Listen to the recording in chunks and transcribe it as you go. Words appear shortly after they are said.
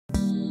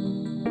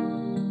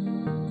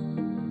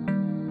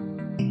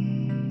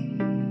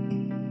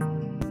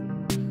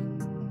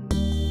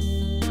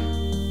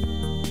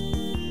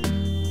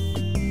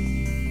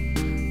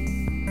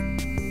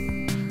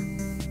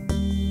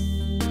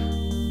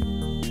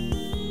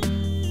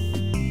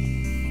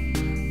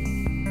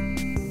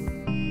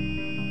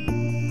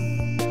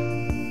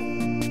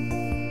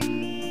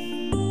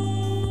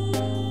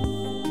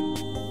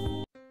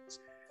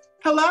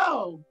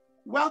Hello,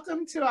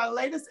 welcome to our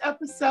latest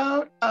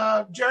episode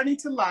of Journey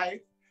to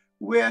Life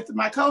with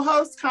my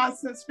co-host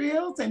Constance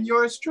Fields and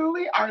yours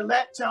truly,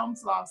 Arlette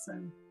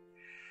Jones-Lawson.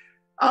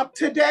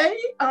 Today,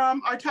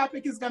 our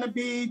topic is going to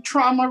be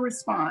trauma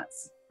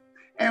response.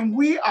 And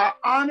we are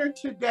honored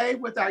today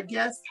with our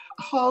guest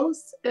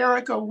host,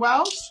 Erica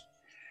Welsh.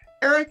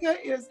 Erica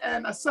is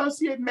an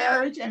associate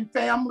marriage and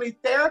family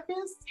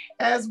therapist,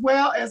 as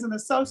well as an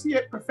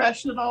associate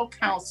professional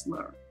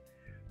counselor.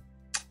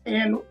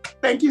 And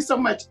thank you so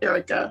much,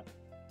 Erica.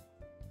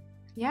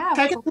 Yeah.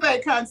 Take it away,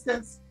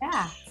 Constance.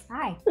 Yeah.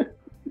 Hi.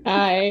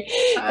 Hi.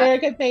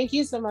 Erica, thank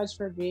you so much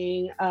for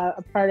being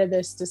a part of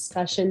this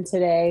discussion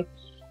today.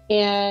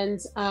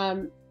 And,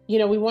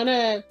 we want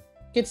to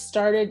get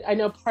started. I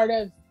know part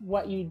of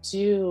what you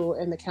do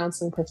in the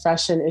counseling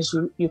profession is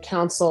you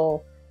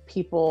counsel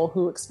people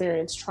who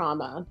experience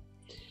trauma.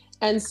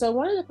 And so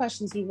one of the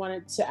questions we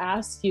wanted to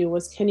ask you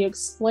was, can you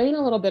explain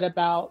a little bit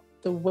about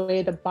the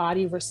way the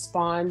body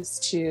responds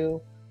to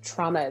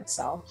trauma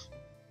itself?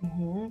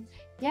 Mm-hmm.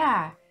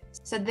 Yeah.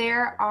 So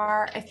there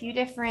are a few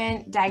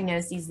different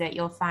diagnoses that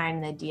you'll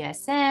find in the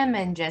DSM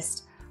and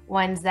just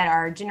ones that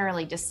are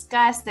generally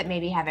discussed that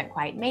maybe haven't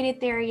quite made it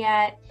there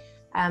yet.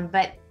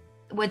 But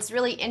what's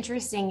really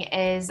interesting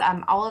is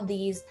all of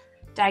these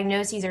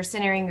diagnoses are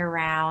centering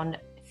around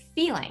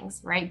feelings,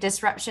 right?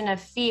 Disruption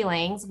of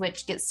feelings,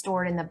 which gets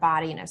stored in the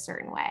body in a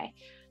certain way.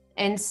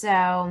 And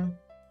so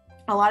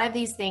a lot of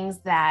these things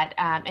that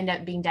end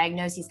up being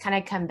diagnoses kind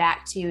of come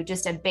back to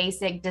just a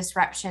basic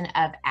disruption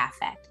of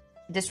affect,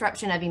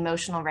 disruption of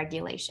emotional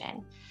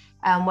regulation,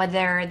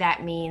 whether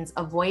that means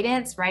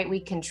avoidance, right?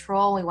 We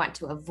want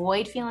to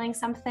avoid feeling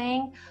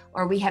something,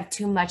 or we have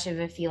too much of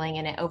a feeling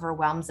and it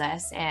overwhelms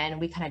us and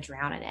we kind of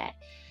drown in it.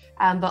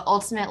 But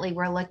ultimately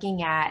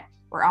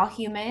we're all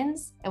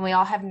humans and we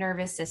all have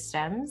nervous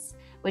systems,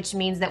 which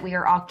means that we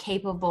are all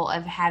capable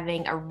of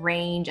having a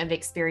range of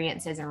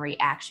experiences and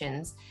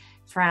reactions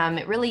from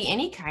really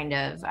any kind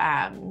of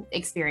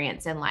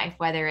experience in life,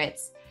 whether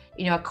it's,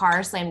 a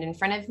car slammed in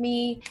front of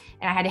me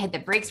and I had to hit the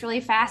brakes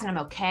really fast and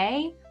I'm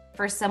okay.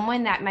 For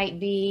someone that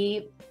might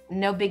be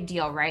no big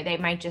deal, right? They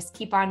might just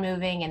keep on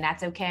moving and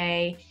that's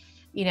okay.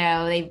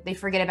 They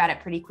forget about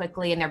it pretty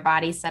quickly and their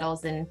body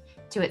settles into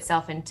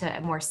itself into a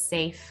more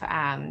safe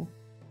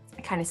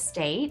kind of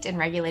state, and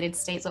regulated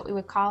state is what we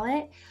would call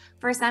it.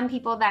 For some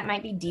people that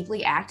might be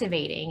deeply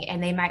activating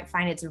and they might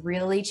find it's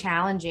really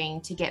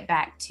challenging to get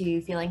back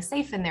to feeling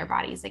safe in their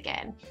bodies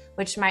again,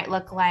 which might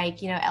look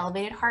like,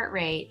 elevated heart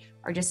rate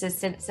or just a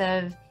sense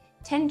of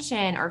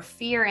tension or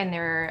fear in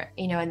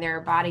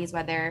their bodies,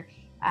 whether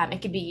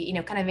it could be,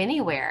 kind of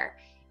anywhere.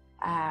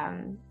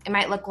 It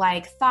might look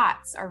like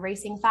thoughts or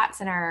racing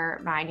thoughts in our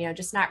mind,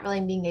 just not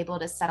really being able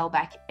to settle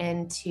back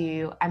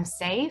into I'm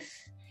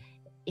safe,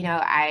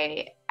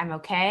 I'm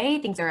okay,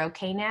 things are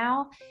okay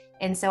now.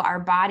 And so our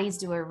bodies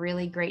do a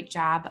really great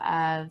job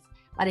of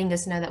letting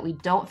us know that we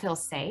don't feel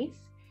safe.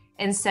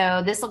 And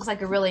so this looks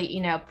like a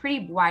really,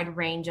 pretty wide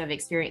range of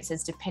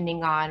experiences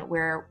depending on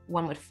where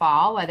one would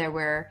fall, whether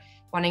we're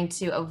wanting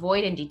to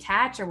avoid and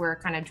detach or we're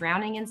kind of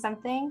drowning in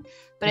something.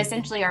 But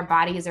essentially our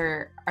bodies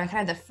are kind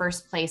of the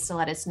first place to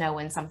let us know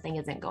when something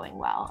isn't going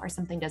well or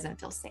something doesn't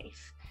feel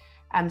safe.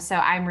 So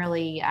I'm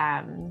really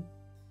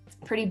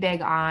pretty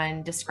big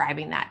on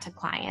describing that to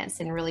clients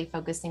and really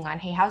focusing on,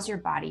 hey, how's your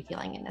body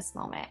feeling in this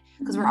moment?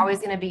 Because we're always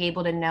going to be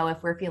able to know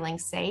if we're feeling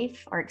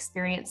safe or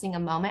experiencing a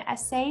moment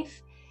as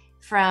safe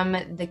from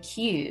the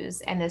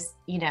cues and this,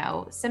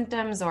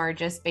 symptoms or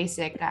just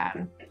basic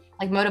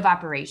like mode of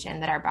operation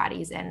that our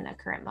body's in the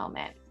current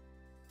moment.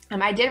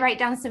 I did write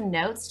down some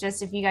notes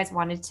just if you guys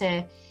wanted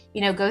to,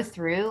 go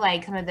through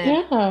like some of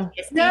the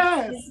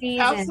yes,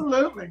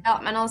 absolutely.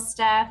 developmental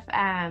stuff.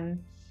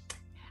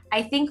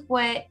 I think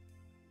what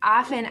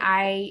often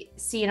I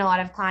see in a lot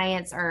of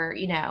clients are,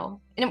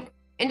 and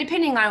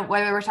depending on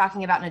whether we're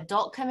talking about an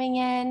adult coming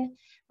in,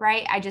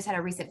 right? I just had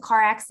a recent car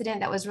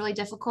accident that was really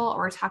difficult,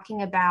 or we're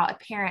talking about a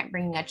parent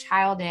bringing a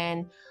child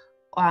in,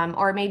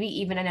 or maybe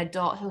even an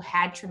adult who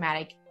had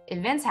traumatic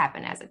events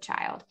happen as a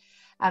child.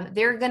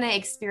 They're going to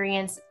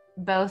experience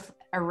both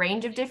a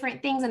range of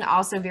different things and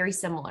also very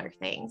similar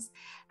things,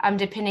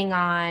 depending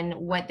on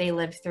what they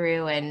lived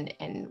through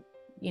and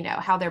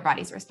how their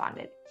bodies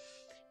responded.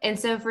 And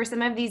so for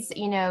some of these,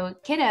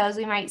 kiddos,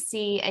 we might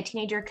see a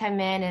teenager come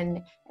in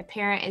and a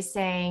parent is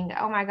saying,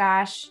 oh my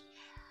gosh,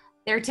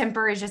 their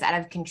temper is just out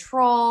of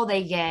control.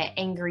 They get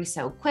angry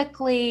so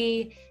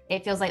quickly.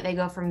 It feels like they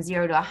go from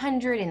 0 to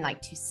 100 in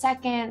like 2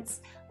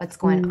 seconds. What's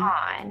going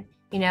on?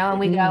 And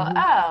we go,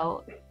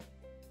 oh,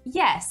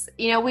 yes.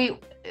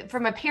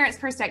 From a parent's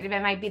perspective,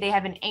 it might be they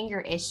have an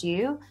anger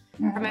issue.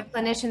 From a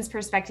clinician's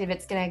perspective,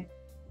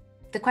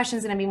 the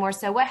question's going to be more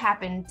so what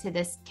happened to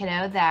this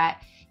kiddo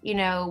that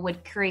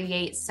would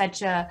create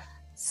such a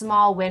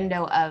small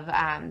window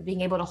of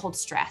being able to hold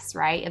stress,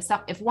 right?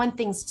 If one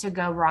thing's to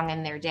go wrong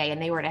in their day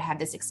and they were to have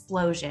this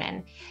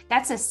explosion,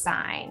 that's a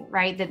sign,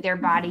 right? That their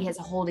body is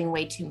holding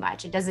way too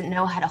much. It doesn't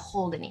know how to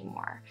hold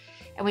anymore.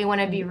 And we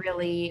want to be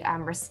really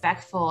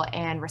respectful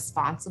and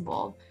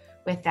responsible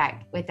with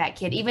that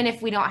kid, even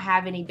if we don't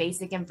have any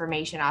basic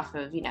information off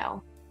of,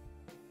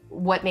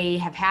 what may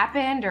have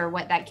happened or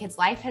what that kid's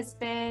life has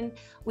been.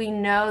 We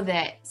know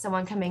that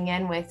someone coming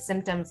in with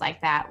symptoms like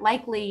that,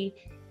 likely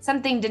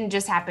something didn't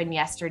just happen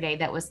yesterday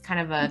that was kind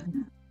of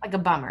like a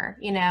bummer,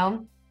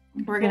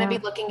 We're going to be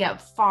looking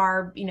at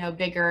far,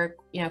 bigger,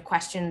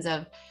 questions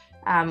of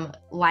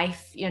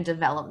life,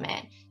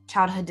 development,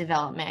 childhood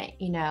development,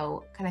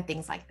 kind of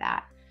things like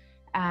that.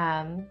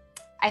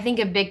 I think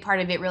a big part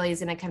of it really is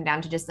going to come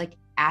down to just like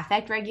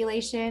affect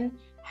regulation,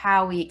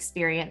 how we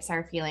experience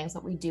our feelings,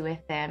 what we do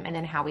with them, and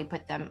then how we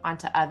put them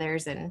onto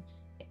others and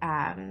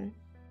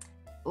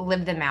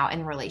live them out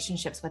in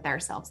relationships with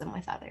ourselves and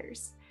with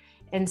others.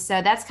 And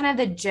so that's kind of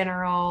the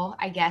general,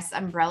 I guess,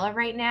 umbrella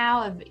right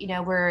now of,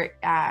 we're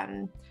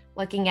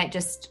looking at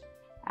just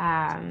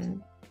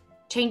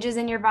changes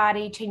in your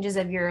body, changes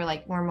of your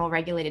like normal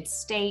regulated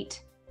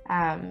state.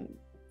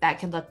 That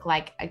could look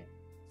like,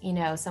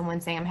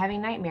 someone saying, I'm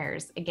having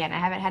nightmares. Again, I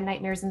haven't had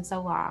nightmares in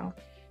so long.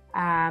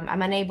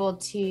 I'm unable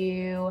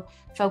to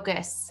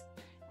focus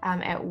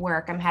at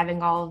work. I'm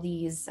having all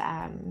these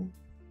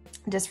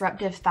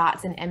disruptive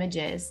thoughts and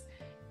images,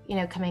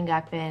 coming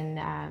up,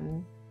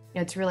 and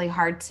it's really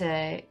hard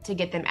to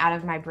get them out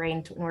of my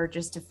brain in order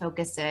just to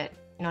focus it,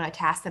 on a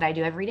task that I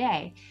do every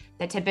day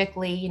that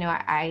typically,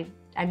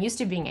 I'm used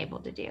to being able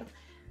to do.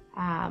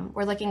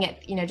 We're looking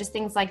at, just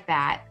things like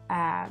that,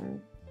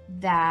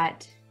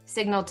 that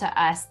signal to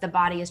us the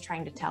body is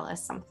trying to tell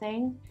us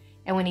something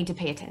and we need to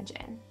pay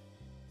attention.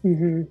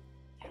 Mm-hmm.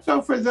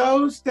 So for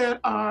those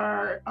that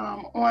are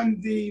on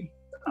the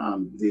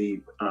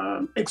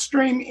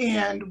extreme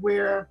end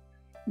where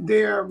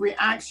their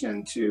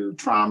reaction to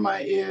trauma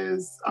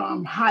is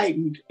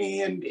heightened,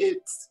 and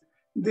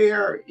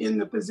they're in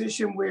the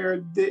position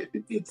where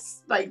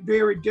it's like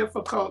very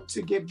difficult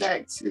to get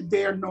back to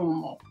their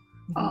normal,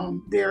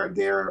 their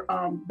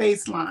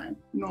baseline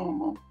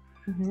normal.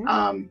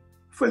 Mm-hmm.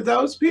 For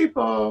those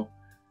people,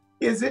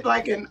 is it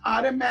like an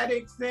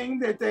automatic thing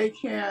that they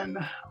can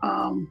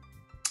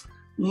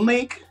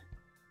link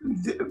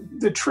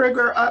the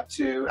trigger up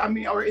to? I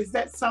mean, or is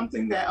that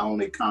something that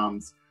only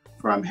comes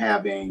from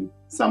having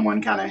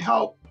someone kind of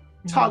help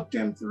talk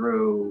them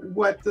through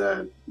what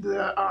the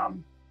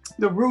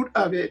root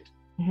of it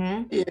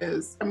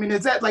is? I mean,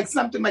 is that like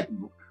something like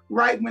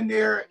right when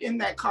they're in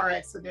that car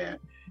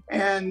accident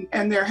and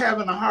they're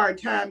having a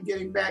hard time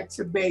getting back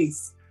to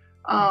base?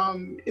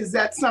 Is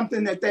that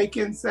something that they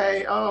can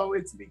say, oh,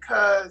 it's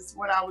because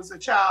when I was a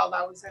child,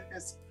 I was in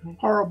this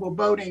horrible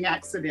boating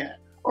accident?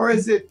 Or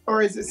is it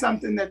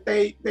something that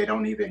they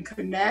don't even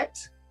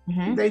connect?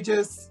 They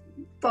just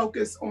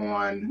focus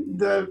on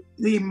the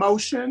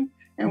emotion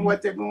and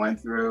what they're going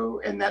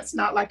through, and that's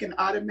not like an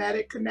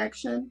automatic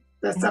connection?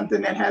 That's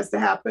something that has to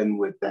happen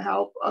with the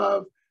help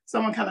of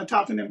someone kind of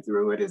talking them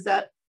through it.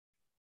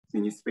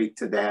 Can you speak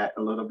to that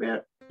a little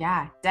bit?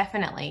 Yeah,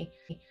 definitely.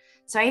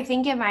 So I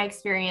think in my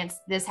experience,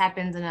 this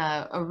happens in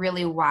a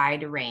really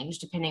wide range,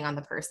 depending on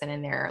the person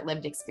and their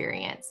lived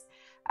experience.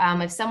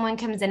 If someone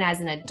comes in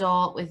as an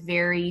adult with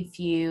very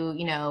few,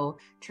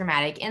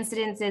 traumatic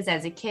incidences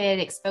as a kid,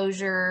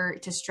 exposure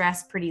to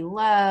stress pretty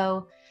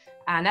low,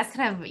 that's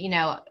kind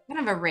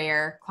of a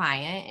rare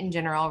client in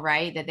general,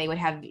 right? That they would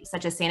have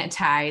such a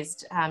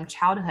sanitized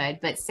childhood.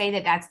 But say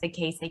that that's the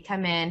case, they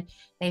come in,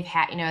 they've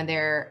had,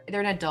 they're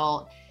an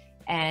adult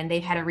and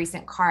they've had a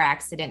recent car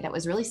accident that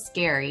was really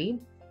scary.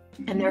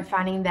 And they're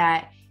finding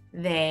that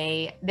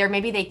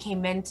maybe they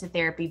came into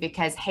therapy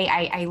because, hey,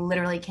 I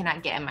literally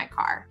cannot get in my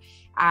car.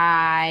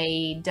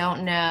 I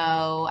don't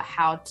know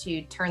how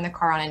to turn the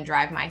car on and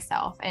drive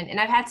myself. And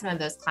I've had some of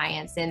those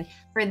clients, and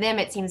for them,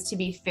 it seems to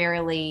be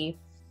fairly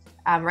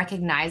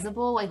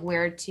recognizable, like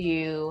where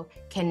to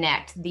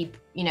connect the,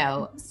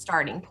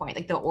 starting point,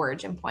 like the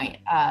origin point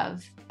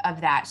of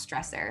that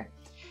stressor.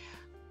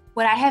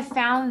 What I have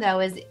found though,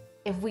 is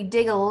if we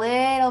dig a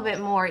little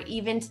bit more,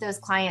 even to those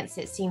clients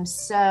that seem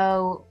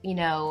so,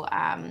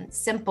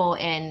 simple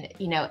and,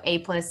 1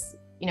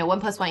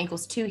 + 1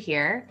 = 2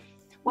 here,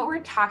 what we're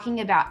talking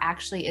about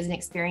actually is an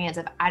experience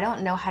of, I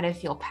don't know how to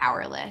feel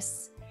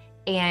powerless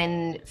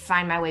and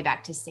find my way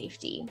back to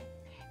safety.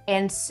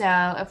 And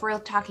so if we're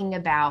talking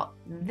about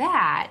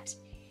that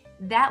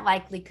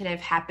likely could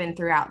have happened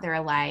throughout their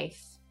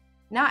life,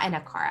 not in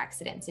a car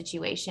accident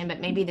situation,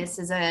 but maybe this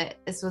was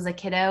a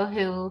kiddo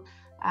who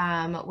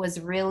was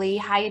really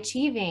high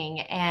achieving,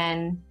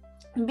 and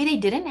maybe they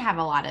didn't have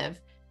a lot of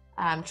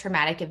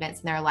traumatic events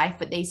in their life,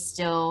 but they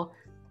still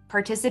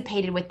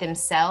participated with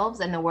themselves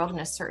and the world in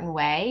a certain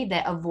way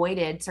that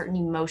avoided certain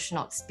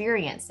emotional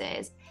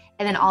experiences.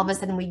 And then all of a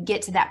sudden we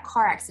get to that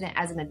car accident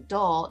as an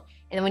adult,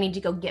 and then we need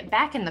to go get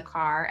back in the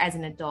car as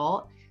an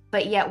adult,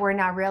 but yet we're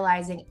now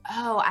realizing,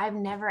 oh, I've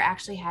never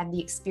actually had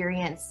the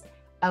experience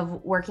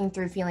of working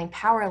through feeling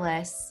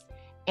powerless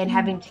and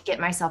having to get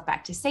myself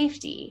back to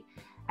safety.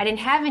 I didn't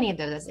have any of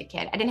those as a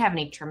kid. I didn't have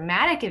any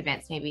traumatic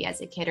events maybe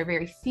as a kid, or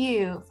very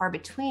few, far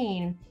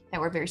between,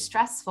 that were very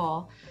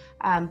stressful.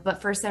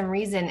 But for some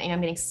reason,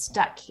 I'm getting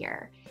stuck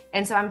here.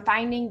 And so I'm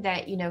finding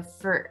that,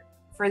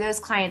 for for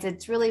those clients,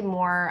 it's really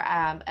more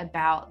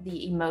about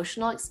the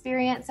emotional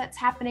experience that's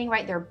happening,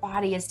 right? Their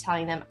body is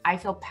telling them, I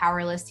feel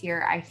powerless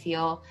here. I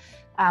feel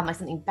like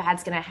something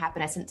bad's going to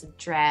happen, a sense of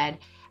dread.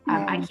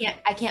 I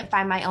can't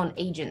find my own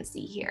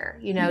agency here,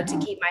 to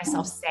keep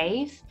myself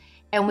safe.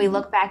 And we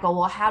look back,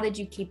 well, how did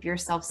you keep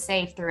yourself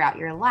safe throughout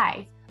your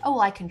life? Oh,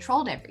 well, I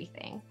controlled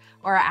everything,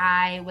 or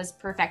I was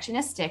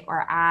perfectionistic,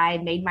 or I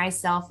made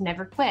myself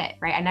never quit,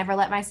 right? I never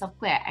let myself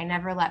quit. I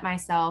never let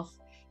myself,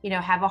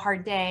 have a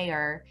hard day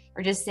or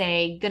just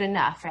say good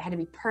enough. I had to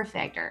be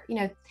perfect, or,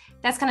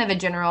 that's kind of a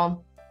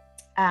general,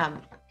 I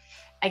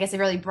guess a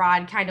really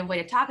broad kind of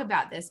way to talk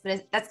about this,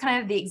 but that's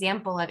kind of the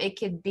example of it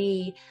could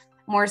be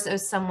more so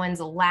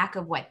someone's lack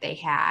of what they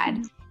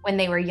had when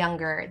they were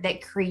younger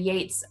that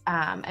creates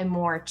a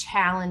more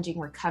challenging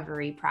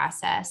recovery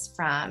process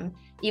from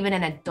even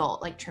an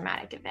adult like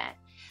traumatic event.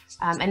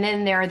 And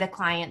then there are the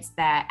clients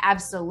that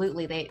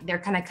absolutely, they're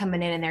kind of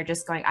coming in and they're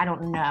just going, I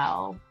don't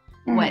know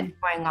what's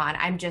going on.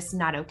 I'm just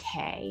not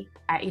okay.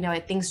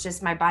 Things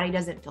just, my body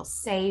doesn't feel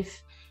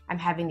safe. I'm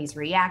having these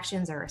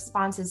reactions or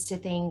responses to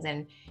things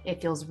and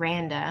it feels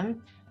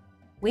random.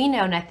 We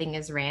know nothing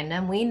is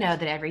random. We know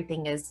that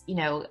everything is,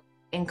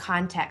 in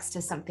context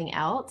to something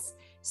else.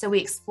 So we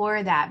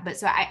explore that. But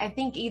so I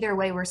think either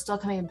way, we're still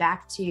coming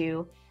back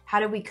to how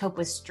do we cope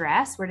with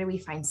stress? Where do we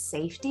find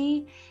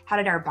safety? How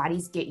did our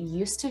bodies get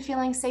used to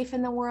feeling safe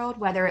in the world?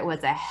 Whether it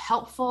was a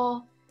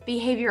helpful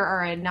behavior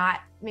or a not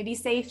maybe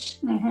safe.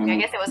 I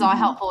guess it was all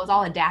helpful. It was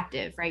all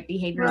adaptive, right?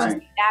 Behavior is just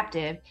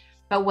adaptive.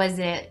 But was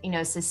it,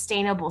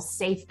 sustainable,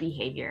 safe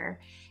behavior?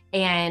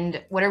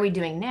 And what are we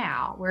doing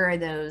now? Where are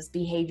those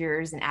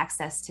behaviors and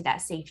access to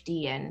that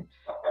safety and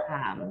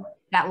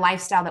that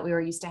lifestyle that we were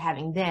used to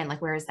having then?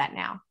 Like, where is that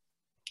now?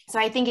 So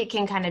I think it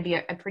can kind of be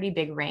a pretty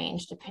big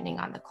range depending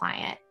on the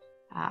client.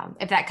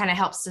 If that kind of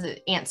helps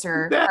to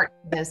answer part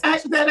of those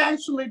questions. That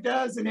actually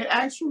does. And it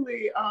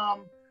actually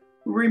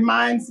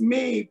reminds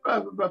me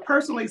of a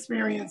personal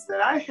experience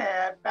that I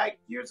had back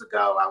years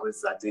ago. I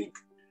was, I think,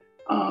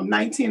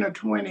 19 or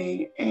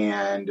 20,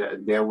 and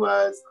there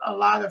was a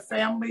lot of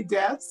family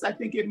deaths. I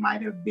think it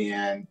might have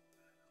been,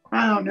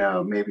 I don't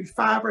know, maybe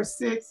 5 or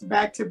 6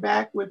 back to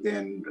back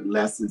within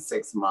less than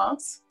 6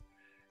 months.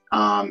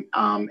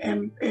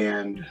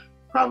 And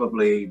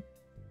probably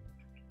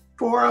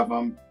 4 of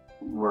them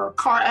were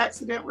car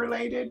accident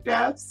related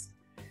deaths.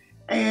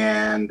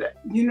 And,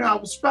 I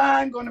was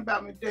fine going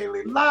about my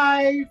daily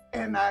life,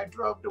 and I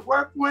drove to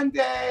work one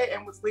day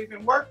and was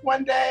leaving work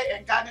one day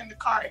and got in the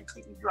car and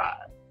couldn't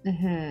drive.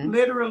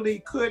 Literally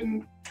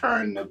couldn't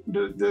turn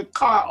the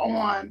car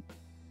on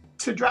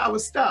to drive. I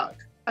was stuck.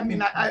 I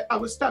mean, I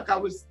was stuck. I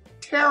was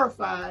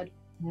terrified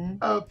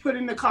of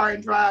putting the car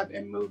in drive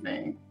and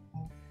moving,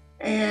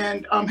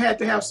 and had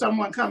to have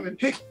someone come and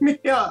pick me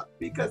up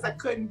because I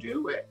couldn't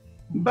do it.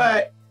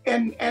 But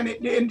and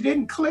it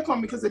didn't click on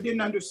me because I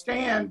didn't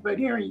understand. But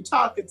hearing you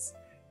talk,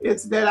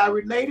 it's that I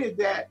related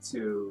that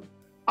to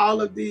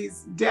all of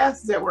these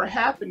deaths that were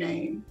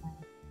happening.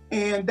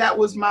 And that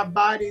was my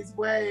body's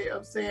way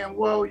of saying,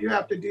 whoa, you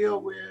have to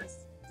deal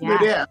with the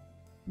death.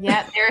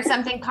 Yep, there's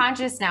something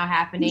conscious now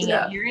happening,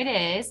 and here it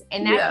is.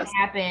 And that can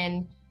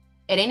happen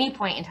at any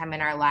point in time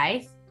in our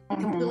life,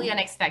 completely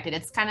unexpected.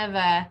 It's kind of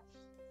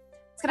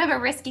a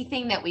risky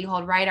thing that we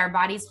hold, right? Our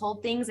bodies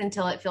hold things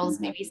until it feels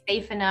maybe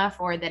safe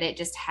enough, or that it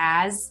just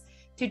has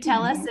to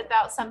tell us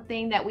about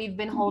something that we've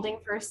been holding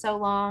for so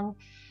long.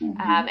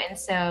 And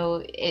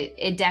so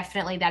it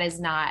definitely, that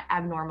is not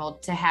abnormal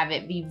to have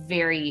it be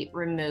very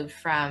removed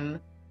from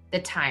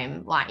the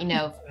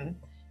timeline, from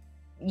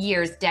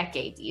years,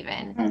 decades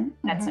even.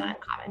 That's not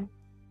uncommon.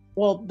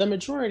 Well, the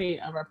majority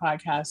of our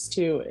podcast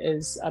too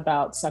is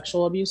about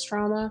sexual abuse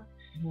trauma.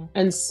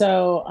 And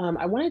so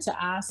I wanted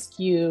to ask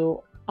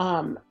you,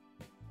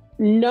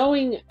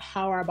 knowing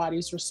how our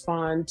bodies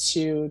respond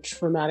to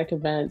traumatic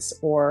events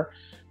or,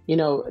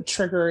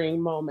 triggering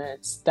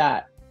moments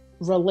that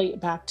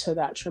relate back to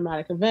that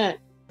traumatic event,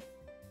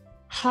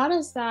 how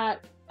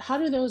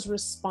do those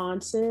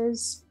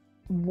responses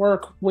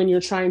work when you're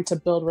trying to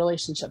build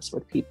relationships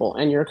with people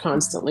and you're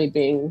constantly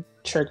being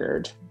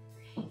triggered?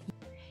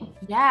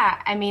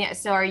 Yeah, I mean,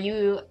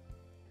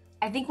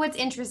 I think what's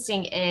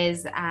interesting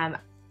is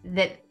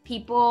that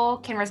people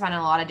can respond in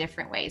a lot of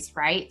different ways,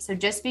 right? So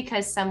just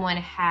because someone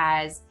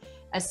has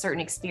a certain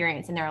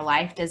experience in their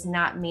life does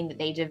not mean that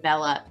they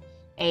develop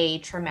a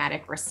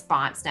traumatic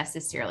response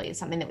necessarily. It's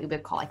something that we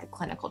would call like a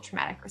clinical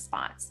traumatic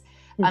response.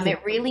 It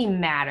really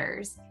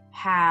matters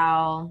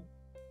how,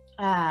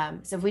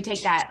 so if we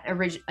take that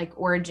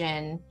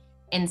origin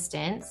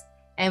instance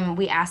and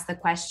we ask the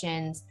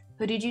questions,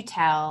 who did you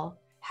tell?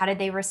 How did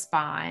they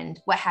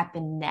respond? What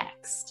happened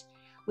next?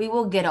 We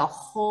will get a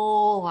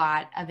whole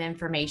lot of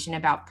information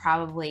about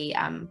probably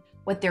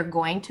what they're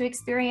going to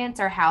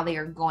experience or how they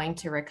are going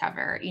to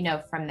recover,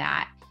 from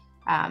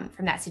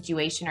that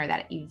situation or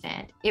that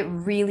event. It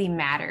really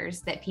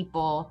matters that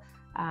people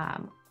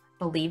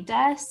believed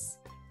us,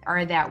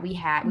 or that we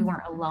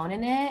weren't alone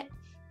in it,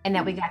 and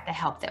that we got the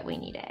help that we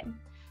needed.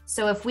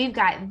 So if we've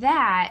got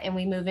that and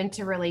we move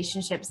into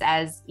relationships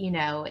as,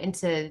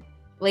 into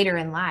later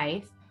in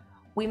life,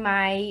 we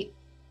might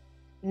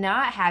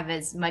not have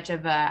as much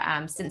of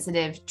a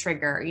sensitive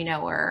trigger, you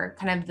know, or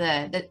kind of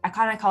I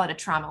kind of call it a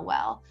trauma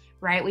well,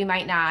 right? We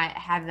might not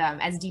have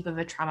as deep of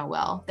a trauma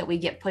well that we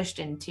get pushed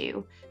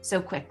into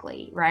so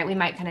quickly, right? We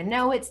might kind of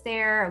know it's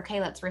there. Okay,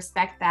 let's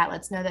respect that.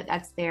 Let's know that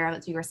that's there.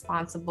 Let's be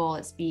responsible.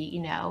 Let's be,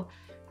 you know,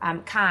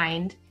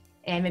 kind,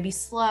 and maybe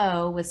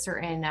slow with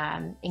certain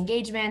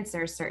engagements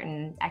or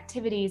certain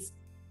activities.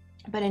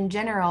 But in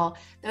general,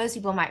 those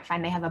people might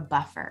find they have a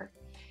buffer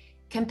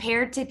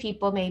compared to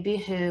people maybe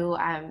who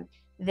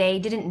they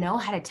didn't know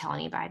how to tell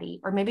anybody,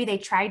 or maybe they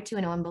tried to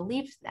and no one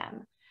believed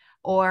them,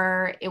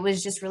 or it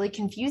was just really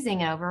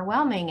confusing and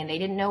overwhelming and they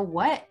didn't know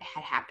what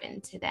had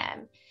happened to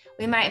them.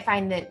 We might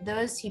find that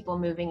those people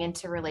moving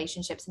into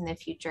relationships in the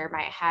future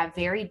might have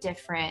very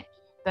different,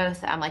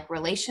 both like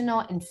relational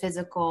and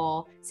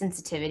physical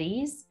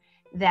sensitivities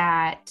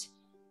that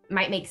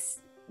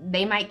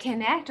they might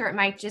connect, or it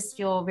might just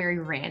feel very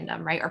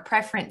random, right? Or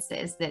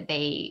preferences that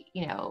they,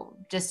 you know,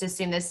 just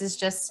assume this is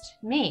just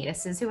me,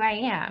 this is who I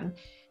am.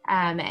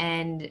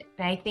 And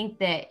I think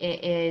that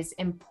it is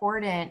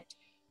important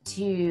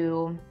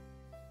to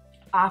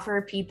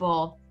offer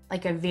people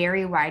like a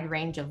very wide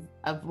range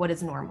of what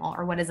is normal,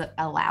 or what is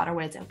allowed, or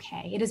what is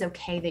okay. It is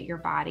okay that your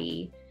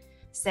body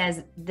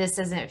says this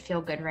doesn't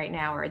feel good right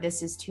now, or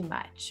this is too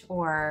much,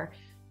 or,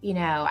 you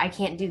know, I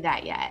can't do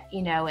that yet,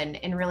 you know,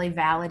 and really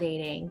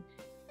validating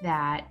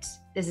that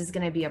this is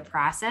going to be a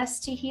process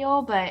to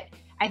heal. But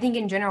I think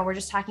in general, we're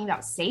just talking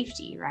about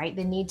safety, right?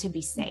 The need to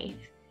be safe.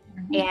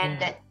 Mm-hmm.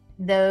 And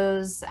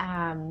those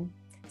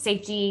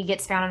safety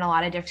gets found in a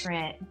lot of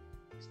different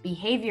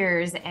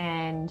behaviors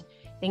and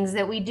things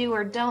that we do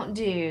or don't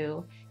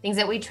do, things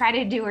that we try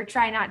to do or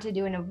try not to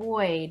do and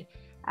avoid,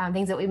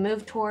 things that we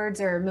move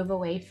towards or move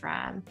away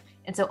from.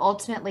 And so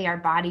ultimately our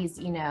bodies,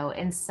 you know,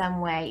 in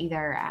some way,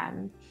 either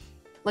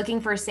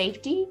looking for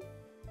safety,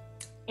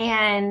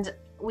 and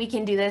we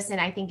can do this,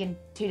 and I think in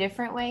two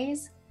different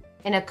ways.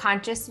 In a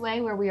conscious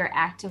way, where we are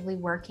actively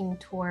working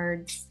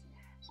towards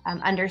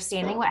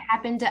understanding what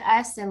happened to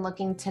us and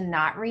looking to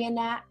not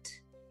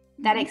reenact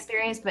that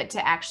experience, but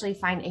to actually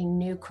find a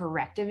new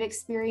corrective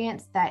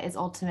experience that is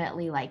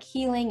ultimately like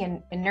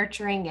healing and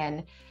nurturing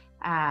and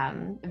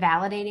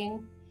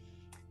validating.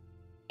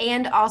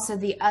 And also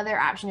the other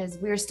option is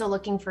we're still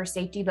looking for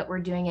safety, but we're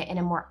doing it in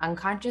a more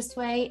unconscious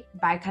way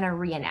by kind of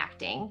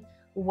reenacting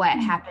what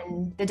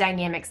happened, the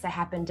dynamics that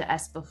happened to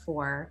us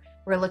before.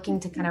 We're looking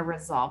to kind of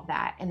resolve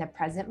that in the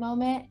present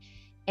moment.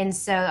 And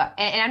so,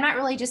 and I'm not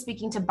really just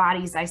speaking to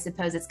bodies, I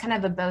suppose it's kind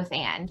of a both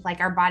and, like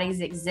our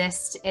bodies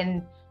exist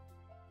in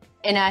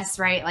us,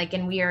 right? Like,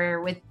 and we are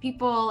with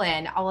people,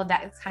 and all of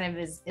that kind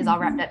of is all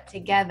wrapped up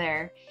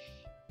together.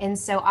 And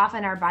so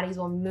often our bodies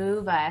will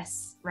move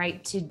us,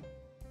 right, to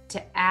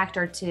act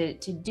or to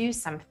do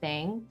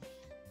something.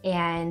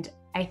 And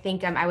I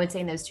think I would say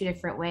in those two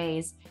different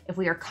ways, if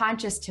we are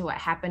conscious to what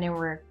happened and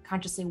we're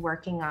consciously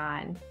working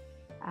on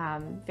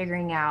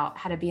figuring out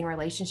how to be in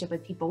relationship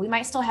with people, we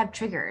might still have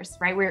triggers,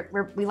 right?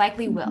 We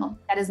likely will.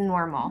 That is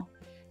normal.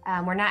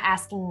 We're not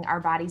asking our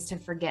bodies to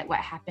forget what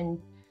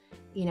happened,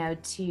 you know,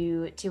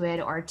 to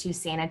it, or to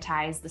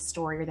sanitize the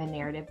story or the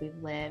narrative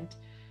we've lived.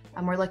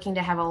 We're looking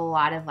to have a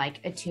lot of like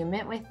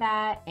attunement with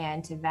that,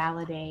 and to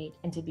validate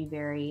and to be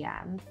very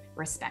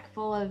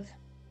respectful of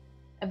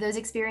those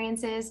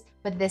experiences.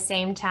 But at the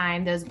same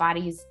time, those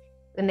bodies,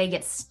 when they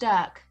get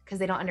stuck because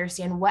they don't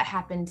understand what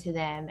happened to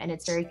them and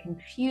it's very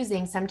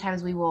confusing,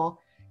 sometimes we will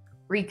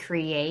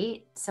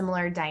recreate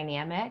similar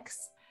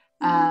dynamics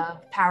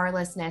of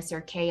powerlessness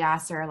or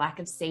chaos or lack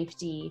of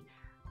safety,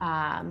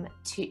 and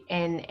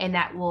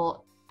that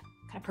will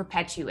kind of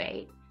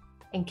perpetuate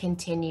and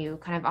continue,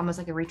 kind of almost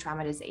like a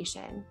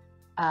re-traumatization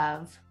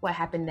of what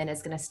happened then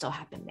is going to still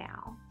happen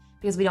now,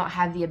 because we don't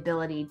have the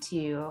ability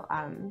to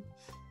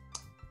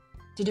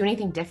do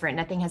anything different.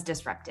 Nothing has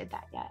disrupted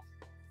that yet.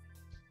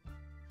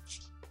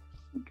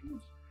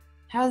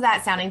 How's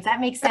that sounding? Does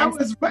that make sense?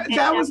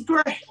 That was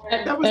great.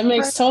 That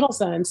makes total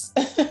sense.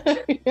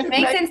 It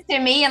makes sense to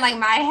me and like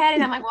my head,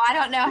 and I'm like, well, I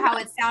don't know how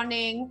it's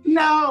sounding.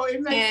 No,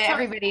 it makes to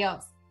everybody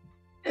else.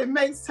 It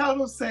makes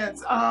total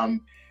sense.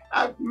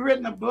 I've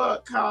written a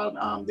book called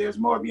There's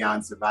More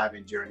Beyond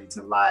Surviving Journey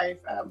to Life,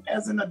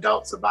 as an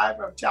adult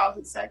survivor of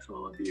childhood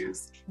sexual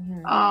abuse.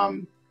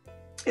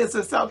 It's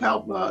a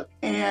self-help book,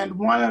 and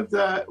one of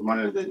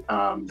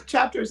the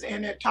chapters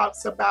in it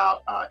talks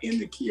about in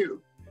the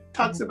queue,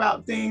 talks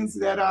about things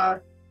that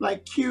are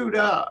like queued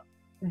up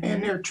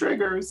and they're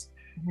triggers,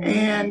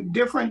 and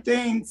different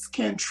things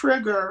can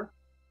trigger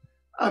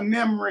a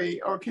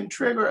memory or can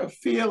trigger a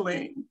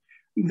feeling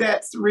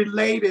that's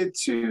related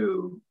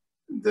to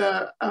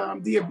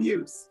the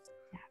abuse.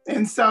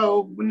 And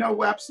so,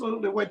 no,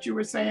 absolutely what you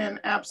were saying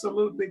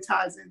absolutely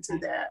ties into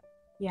that.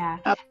 Yeah.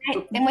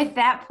 And with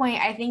that point,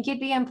 I think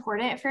it'd be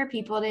important for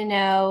people to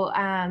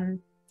know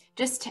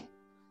just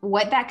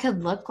what that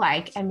could look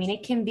like. I mean,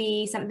 it can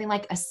be something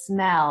like a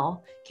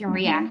smell can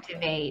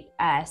reactivate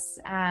us.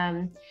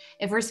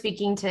 If we're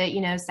speaking to, you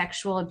know,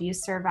 sexual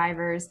abuse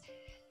survivors,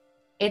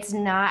 it's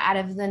not out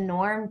of the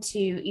norm to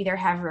either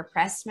have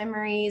repressed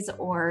memories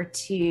or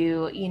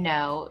to, you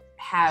know,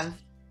 have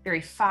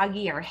very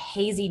foggy or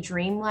hazy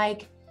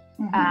dreamlike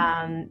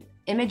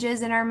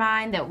images in our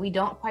mind that we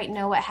don't quite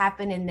know what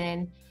happened. And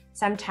then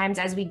sometimes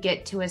as we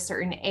get to a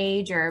certain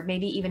age, or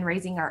maybe even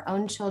raising our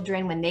own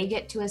children, when they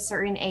get to a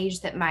certain age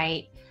that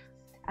might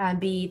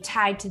be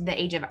tied to the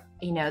age of,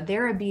 you know,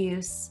 their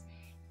abuse,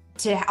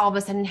 to all of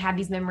a sudden have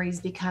these memories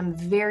become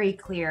very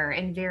clear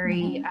and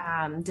very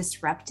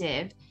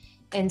disruptive.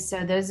 And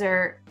so those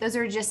are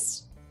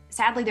just,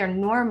 sadly, they're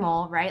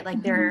normal, right?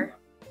 Like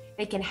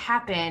they can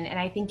happen. And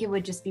I think it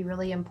would just be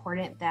really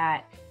important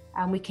that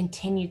we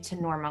continue to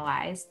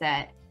normalize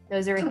that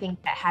those are things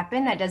that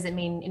happen. That doesn't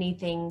mean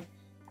anything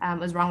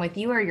was wrong with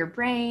you or your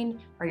brain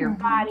or your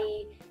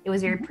body. It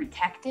was very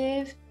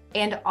protective.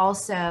 And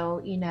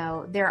also, you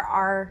know, there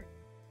are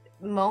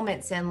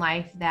moments in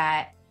life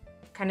that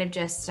kind of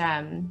just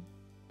kind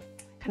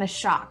of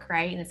shock,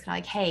 right? And it's kind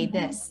of like, hey,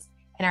 this,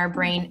 and our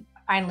brain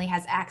finally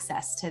has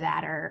access to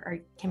that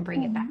or can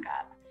bring it back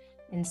up.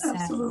 And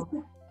so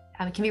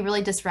it can be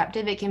really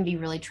disruptive. It can be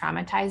really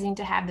traumatizing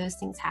to have those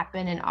things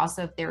happen. And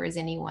also, if there is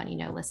anyone, you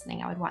know,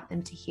 listening, I would want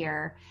them to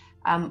hear,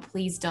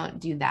 please don't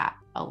do that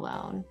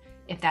alone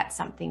if that's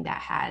something that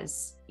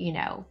has, you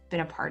know, been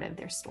a part of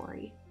their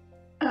story.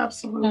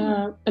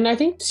 Absolutely. And I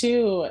think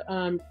too,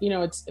 you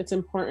know, it's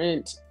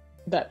important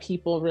that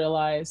people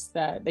realize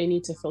that they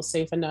need to feel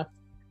safe enough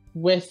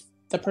with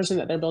the person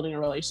that they're building a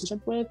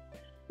relationship with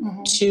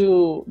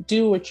to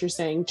do what you're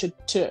saying, to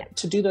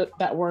do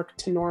that work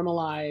to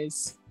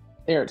normalize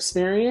their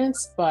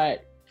experience,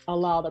 but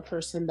allow the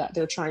person that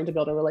they're trying to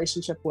build a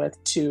relationship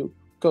with to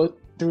go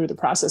through the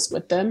process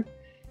with them.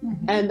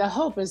 And the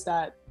hope is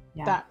that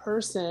that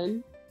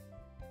person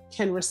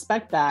can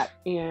respect that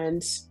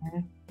and,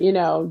 you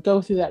know,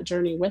 go through that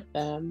journey with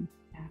them.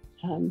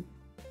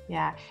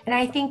 Yeah. And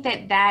I think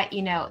that,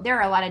 you know, there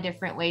are a lot of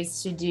different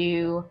ways to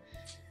do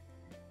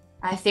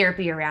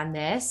therapy around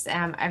this.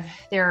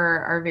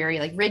 There are very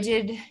like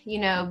rigid, you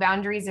know,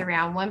 boundaries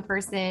around one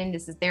person.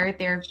 This is their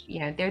therapy, you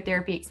know, their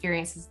therapy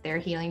experiences, their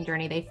healing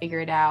journey. They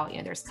figure it out. You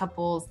know, there's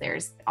couples,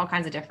 there's all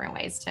kinds of different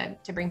ways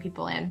to bring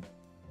people in.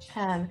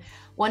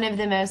 One of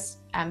the most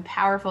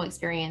powerful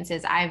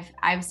experiences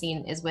I've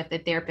seen is with a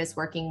therapist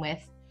working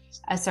with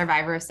a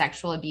survivor of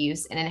sexual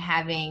abuse, and then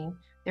having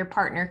their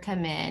partner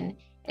come in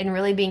and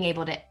really being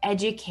able to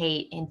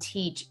educate and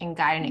teach and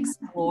guide and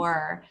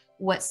explore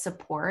what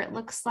support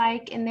looks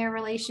like in their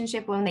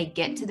relationship when they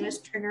get to those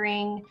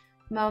triggering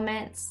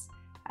moments,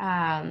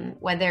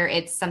 whether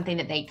it's something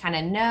that they kind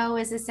of know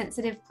is a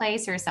sensitive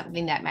place or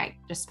something that might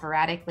just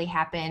sporadically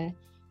happen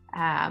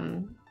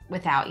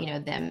without, you know,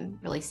 them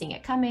really seeing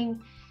it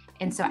coming.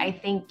 And so I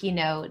think, you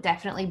know,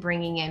 definitely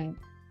bringing in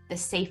the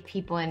safe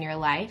people in your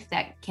life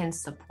that can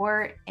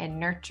support and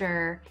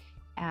nurture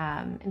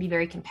and be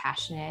very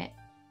compassionate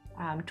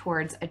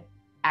towards an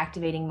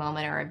activating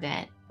moment or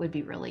event would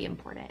be really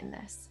important in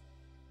this.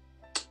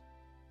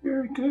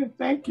 Very good.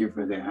 Thank you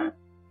for that.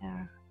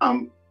 Yeah.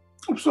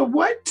 So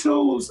what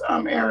tools,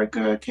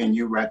 Erica, can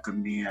you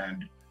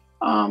recommend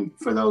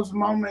for those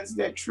moments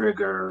that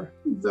trigger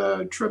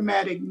the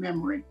traumatic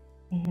memory?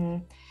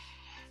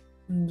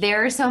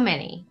 There are so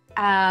many.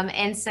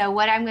 And so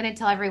what I'm going to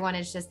tell everyone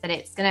is just that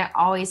it's going to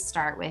always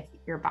start with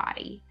your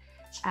body.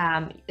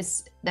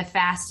 It's the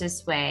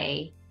fastest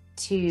way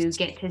to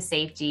get to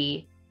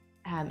safety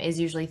is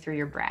usually through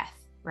your breath,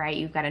 right?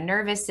 You've got a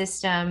nervous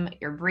system,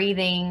 your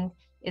breathing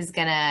is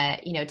gonna,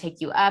 you know, take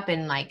you up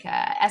and like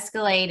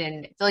escalate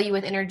and fill you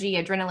with energy,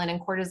 adrenaline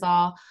and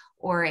cortisol,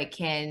 or it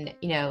can,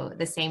 you know, at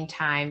the same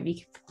time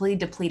be completely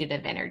depleted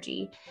of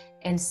energy.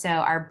 And so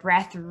our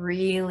breath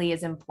really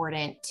is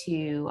important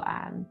to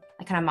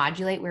like kind of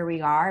modulate where we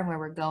are and where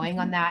we're going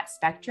on that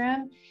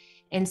spectrum.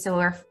 And so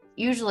we're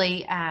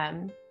usually,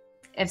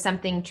 if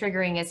something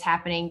triggering is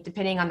happening,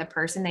 depending on the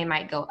person, they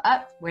might go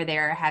up where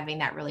they're having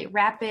that really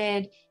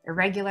rapid,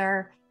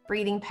 irregular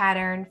breathing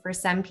pattern. For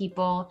some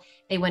people,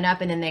 they went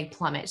up and then they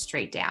plummet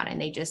straight down and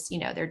they just, you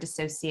know, they're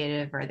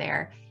dissociative or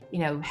they're, you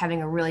know,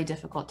 having a really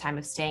difficult time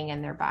of staying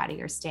in their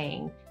body or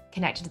staying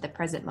connected to the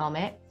present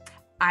moment.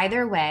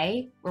 Either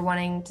way, we're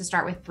wanting to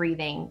start with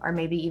breathing or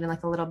maybe even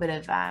like a little bit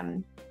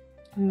of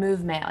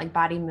movement, like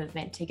body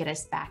movement to get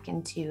us back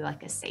into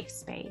like a safe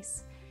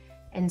space.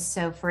 And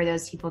so for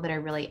those people that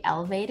are really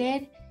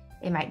elevated,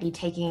 it might be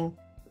taking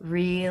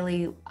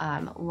really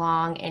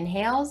long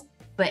inhales,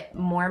 but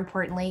more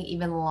importantly,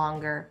 even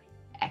longer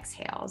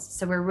exhales.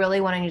 So we're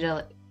really wanting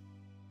to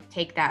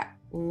take that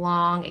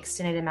long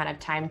extended amount of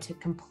time to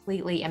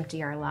completely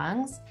empty our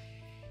lungs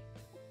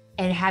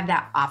and have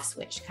that off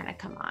switch kind of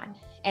come on.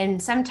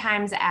 And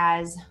sometimes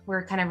as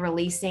we're kind of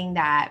releasing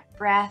that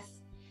breath,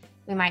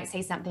 we might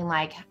say something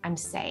like, I'm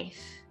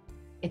safe,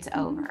 it's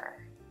over,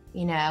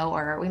 you know,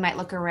 or we might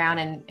look around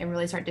and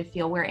really start to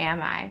feel, where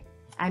am I?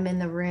 I'm in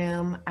the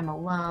room, I'm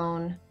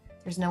alone,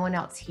 there's no one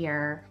else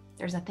here,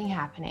 there's nothing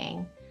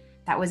happening.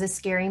 That was a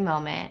scary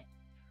moment,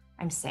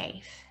 I'm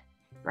safe,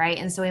 right?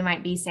 And so we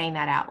might be saying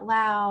that out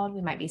loud,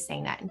 we might be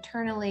saying that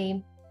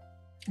internally.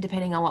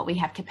 depending on what we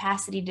have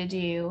capacity to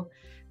do.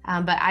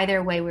 But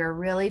either way, we're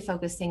really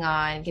focusing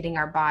on getting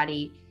our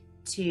body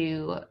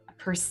to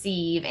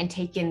perceive and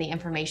take in the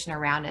information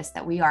around us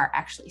that we are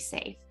actually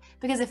safe.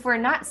 Because if we're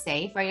not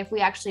safe, right, if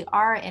we actually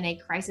are in a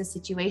crisis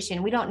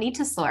situation, we don't need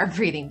to slow our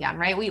breathing down,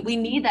 right? We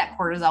need that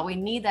cortisol, we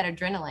need that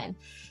adrenaline.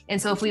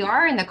 And so if we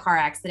are in the car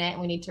accident,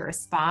 we need to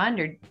respond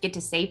or get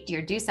to safety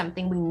or do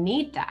something, we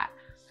need that.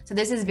 So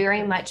this is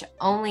very much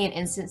only in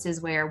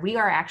instances where we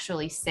are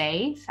actually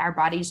safe. Our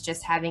body's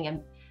just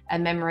having a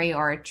memory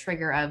or a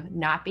trigger of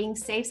not being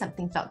safe.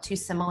 Something felt too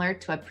similar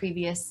to a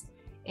previous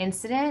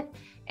incident.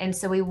 And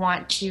so we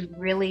want to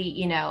really,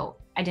 you know,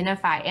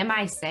 identify, am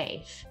I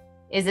safe?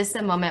 Is this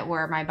a moment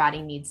where my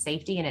body needs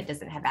safety and it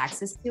doesn't have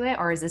access to it?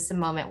 Or is this a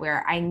moment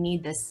where I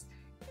need this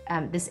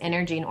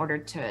energy in order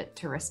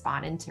to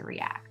respond and to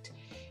react?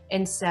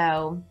 And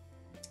so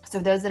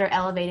those that are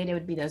elevated, it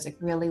would be those like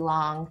really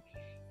long,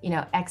 you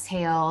know,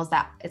 exhales.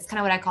 That it's kind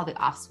of what I call the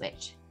off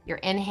switch. Your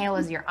inhale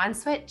is your on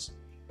switch,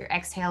 your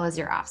exhale is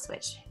your off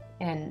switch.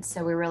 And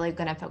so we're really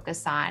going to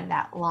focus on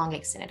that long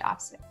extended off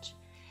switch.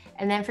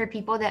 And then for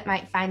people that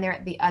might find they're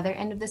at the other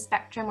end of the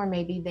spectrum, where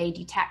maybe they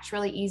detach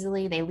really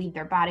easily, they leave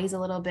their bodies a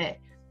little bit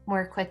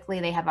more quickly,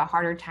 they have a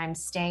harder time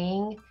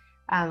staying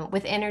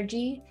with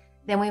energy,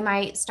 then we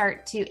might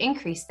start to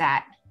increase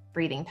that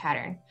breathing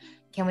pattern.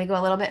 Can we go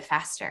a little bit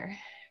faster,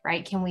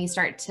 right? Can we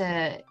start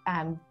to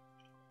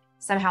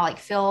somehow like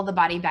fill the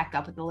body back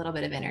up with a little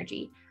bit of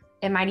energy?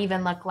 It might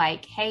even look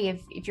like, hey,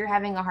 if you're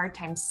having a hard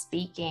time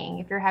speaking,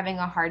 if you're having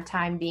a hard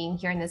time being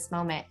here in this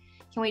moment,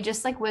 can we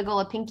just like wiggle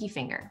a pinky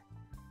finger?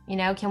 You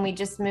know, can we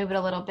just move it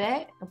a little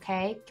bit?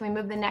 Okay. Can we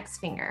move the next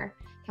finger?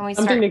 Can we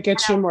something to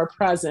get you more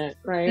present,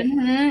 right?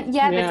 Mm-hmm.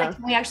 Yeah. It's like,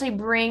 can we actually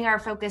bring our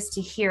focus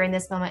to here in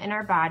this moment in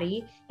our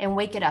body and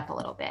wake it up a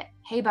little bit?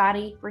 Hey,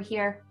 body, we're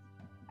here.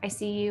 I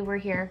see you. We're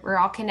here. We're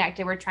all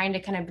connected. We're trying to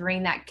kind of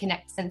bring that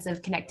sense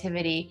of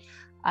connectivity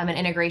and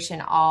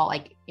integration, all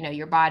like, you know,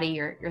 your body,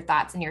 your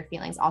thoughts and your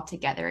feelings all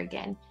together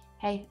again.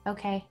 Hey,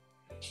 okay.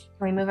 Can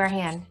we move our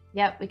hand?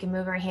 Yep, we can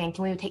move our hand.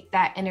 Can we take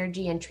that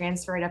energy and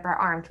transfer it up our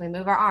arm? Can we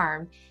move our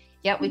arm?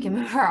 Yep, we can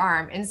move our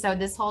arm. And so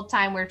this whole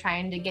time we're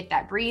trying to get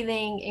that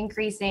breathing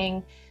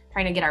increasing,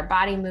 trying to get our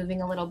body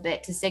moving a little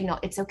bit to signal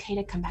it's okay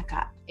to come back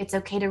up. It's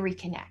okay to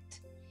reconnect.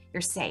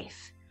 You're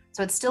safe.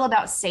 So it's still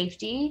about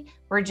safety.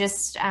 We're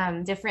just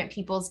different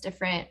people's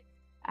bodies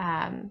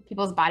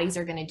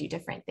are going to do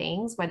different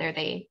things, whether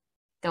they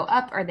go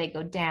up or they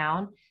go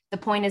down. The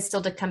point is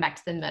still to come back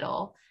to the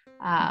middle.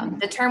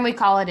 The term we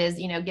call it is,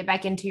 you know, get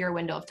back into your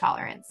window of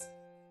tolerance.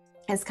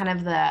 It's kind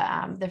of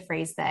the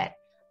phrase that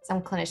some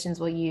clinicians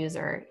will use,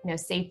 or, you know,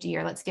 safety,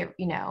 or let's try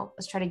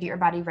to get your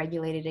body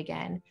regulated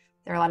again.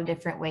 There are a lot of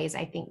different ways,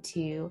 I think,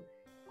 to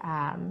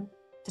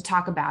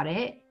talk about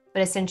it,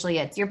 but essentially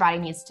it's your body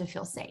needs to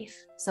feel safe.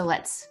 So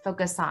let's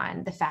focus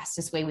on the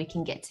fastest way we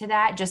can get to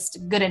that, just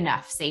good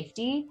enough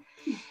safety.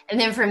 And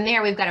then from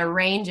there, we've got a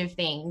range of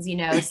things, you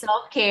know,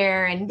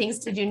 self-care and things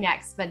to do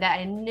next. But that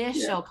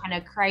initial kind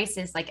of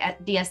crisis, like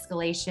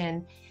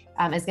de-escalation,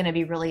 is going to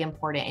be really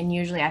important. And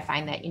usually I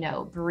find that, you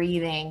know,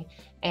 breathing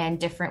and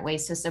different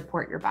ways to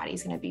support your body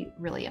is going to be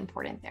really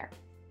important there.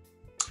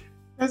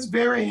 That's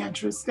very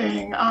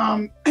interesting.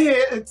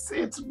 It's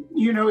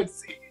you know,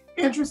 it's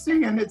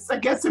interesting, and it's, I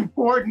guess,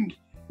 important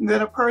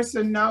that a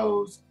person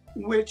knows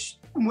which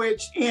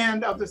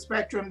end of the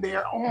spectrum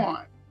they're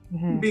on.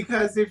 Mm-hmm.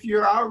 Because if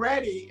you're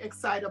already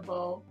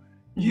excitable,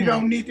 you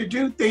don't need to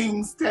do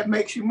things that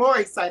makes you more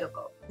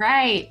excitable.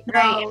 Right.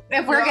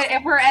 If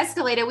we're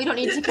escalated, we don't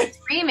need to keep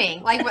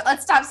screaming. Like,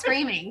 let's stop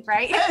screaming,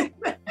 right?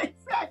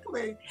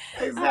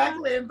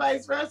 Exactly. And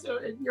vice versa.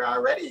 If you're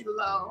already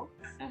low,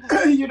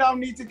 you don't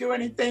need to do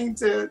anything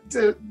to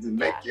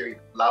make you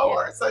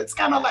lower. Yeah. So it's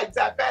kind of like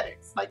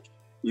diabetics. Like,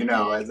 you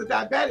know, as a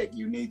diabetic,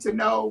 you need to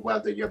know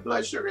whether your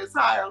blood sugar is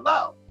high or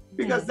low,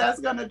 because that's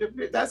gonna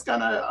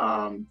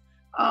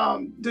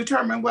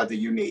determine whether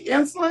you need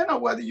insulin or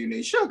whether you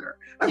need sugar.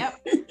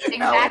 Yep,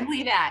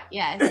 exactly that.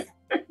 Yes.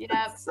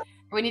 Yep. Do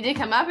we need to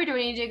come up or do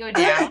we need to go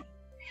down?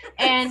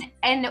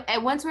 And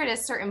once we're at a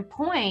certain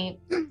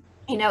point,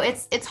 you know,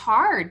 it's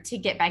hard to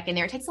get back in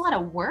there. It takes a lot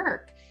of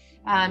work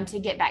to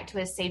get back to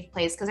a safe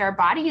place, because our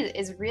body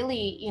is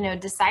really, you know,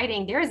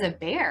 deciding there is a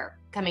bear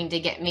coming to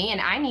get me,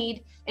 and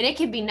it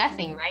could be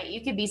nothing, right?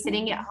 You could be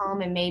sitting at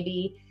home and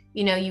maybe,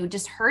 you know, you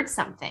just heard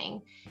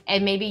something,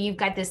 and maybe you've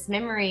got this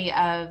memory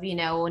of, you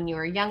know, when you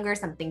were younger,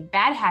 something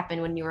bad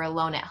happened when you were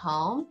alone at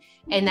home,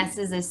 and this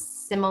is a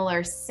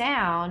similar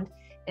sound.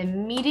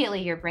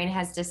 Immediately your brain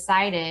has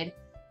decided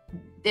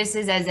this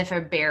is as if a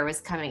bear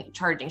was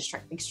charging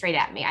straight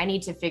at me. I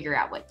need to figure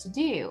out what to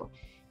do.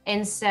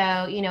 And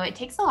so, you know, it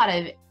takes a lot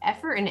of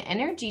effort and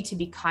energy to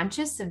be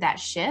conscious of that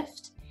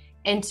shift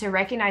and to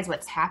recognize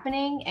what's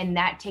happening. And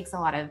that takes a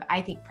lot of,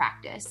 I think,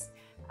 practice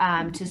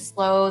to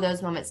slow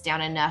those moments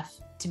down enough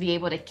to be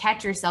able to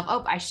catch yourself.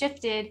 Oh, I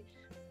shifted,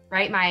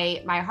 right?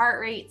 My heart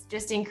rate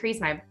just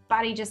increased. My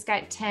body just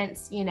got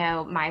tense. You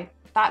know, my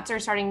thoughts are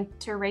starting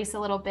to race a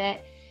little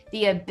bit.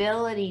 The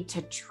ability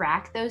to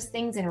track those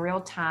things in real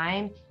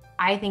time,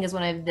 I think is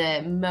one of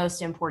the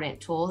most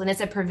important tools, and it's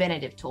a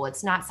preventative tool.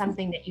 It's not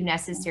something that you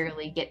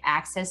necessarily get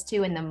access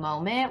to in the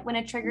moment when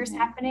a trigger is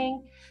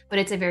happening, but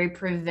it's a very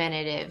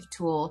preventative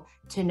tool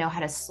to know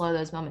how to slow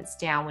those moments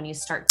down when you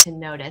start to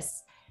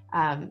notice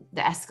the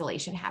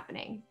escalation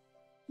happening.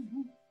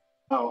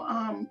 So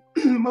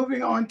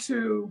moving on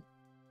to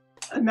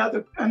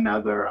another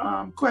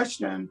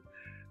question.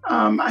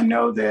 I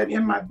know that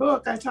in my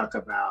book, I talk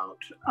about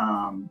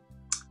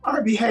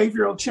our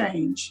behavioral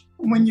change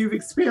when you've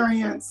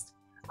experienced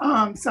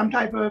some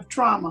type of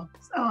trauma.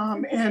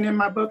 And in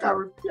my book,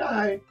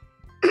 I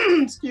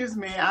excuse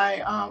me,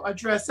 I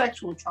address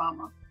sexual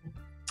trauma,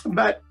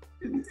 but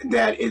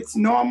that it's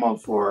normal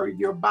for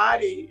your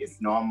body, it's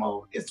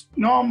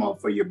normal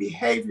for your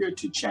behavior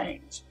to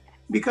change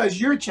because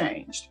you're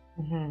changed.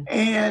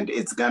 And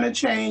it's gonna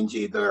change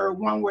either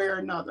one way or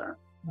another.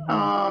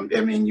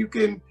 I mean, you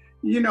can,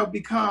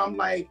 become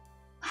like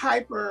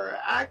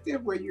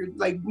hyperactive where you're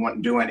like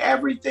doing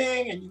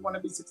everything and you want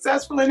to be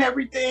successful in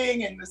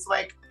everything, and it's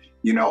like,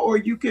 or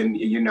you can,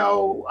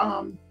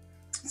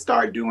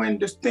 start doing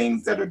the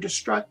things that are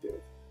destructive,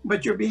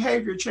 but your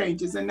behavior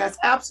changes, and that's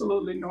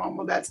absolutely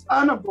normal. That's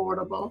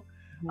unavoidable.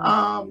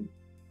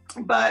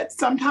 But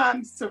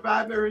sometimes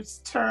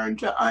survivors turn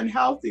to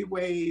unhealthy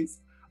ways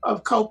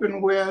of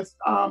coping with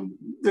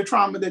the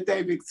trauma that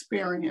they've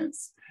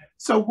experienced.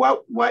 So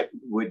what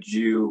would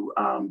you,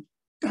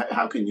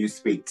 how can you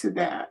speak to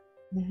that?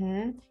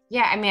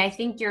 Yeah, I mean, I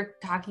think you're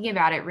talking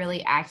about it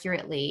really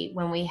accurately.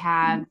 When we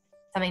have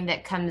something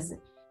that comes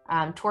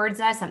towards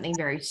us, something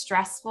very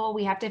stressful,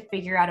 we have to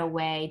figure out a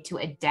way to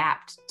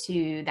adapt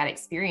to that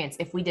experience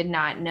if we did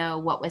not know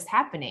what was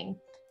happening,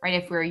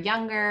 right? If we're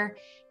younger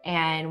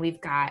and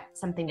we've got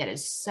something that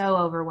is so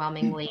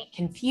overwhelmingly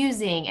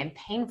confusing and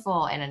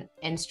painful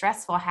and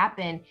stressful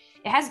happen,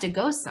 it has to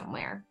go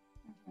somewhere,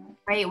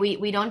 right?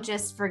 We don't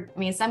just,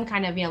 some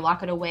kind of,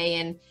 lock it away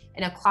in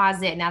a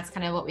closet, and that's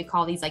kind of what we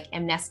call these like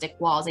amnestic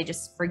walls. They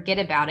just forget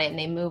about it and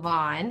they move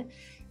on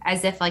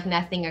as if like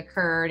nothing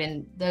occurred.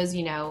 And those,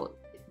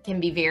 can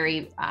be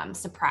very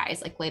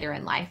surprised like later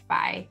in life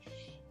by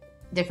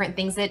different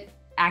things that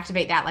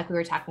activate that, like we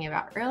were talking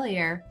about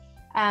earlier.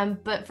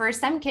 But for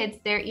some kids,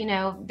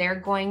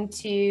 they're going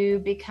to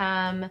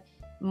become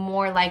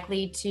more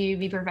likely to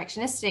be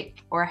perfectionistic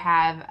or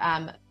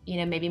have,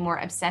 maybe more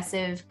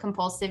obsessive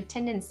compulsive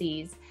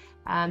tendencies.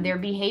 Their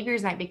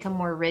behaviors might become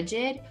more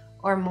rigid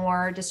or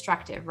more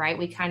destructive, right?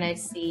 We kind of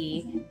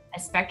see a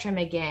spectrum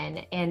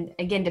again. And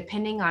again,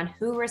 depending on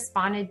who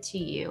responded to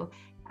you,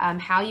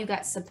 how you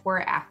got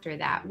support after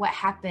that, what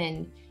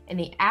happened in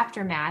the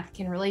aftermath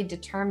can really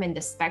determine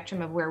the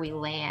spectrum of where we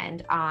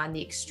land on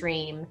the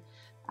extreme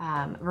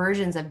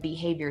versions of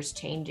behaviors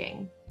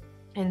changing.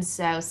 And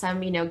so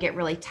some, get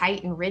really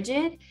tight and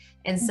rigid,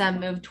 and some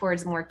move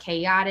towards more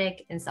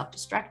chaotic and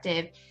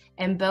self-destructive.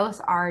 And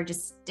both are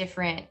just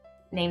different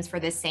names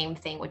for the same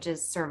thing, which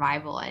is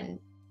survival and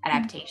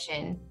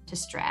adaptation to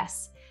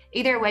stress.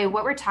 Either way,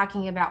 what we're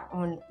talking about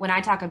when I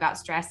talk about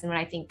stress, and when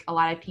I think a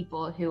lot of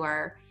people who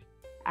are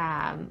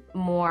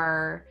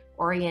more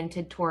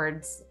oriented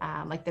towards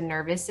like the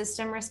nervous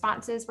system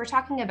responses, we're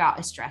talking about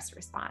a stress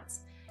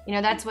response.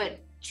 That's what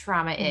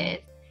trauma is.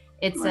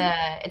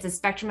 It's a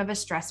spectrum of a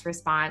stress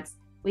response.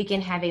 We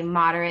can have a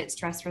moderate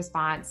stress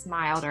response,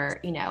 mild,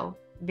 or,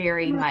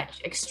 very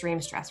much extreme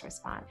stress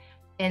response.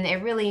 And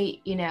it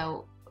really,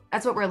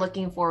 that's what we're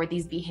looking for with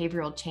these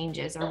behavioral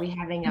changes. Are we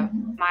having a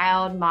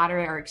mild,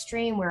 moderate, or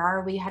extreme? Where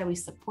are we? How do we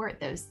support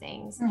those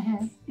things?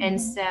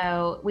 And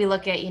so we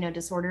look at,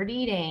 disordered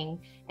eating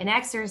and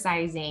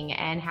exercising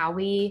and how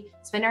we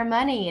spend our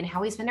money and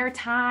how we spend our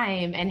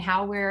time and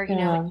how we're,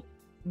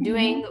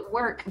 doing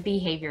work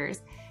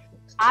behaviors.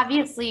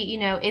 Obviously,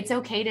 it's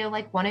okay to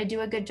like want to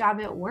do a good job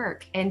at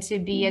work and to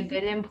be a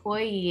good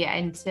employee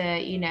and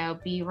to,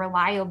 be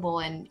reliable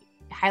and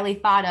highly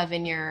thought of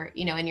in your,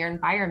 in your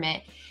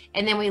environment.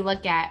 And then we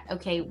look at,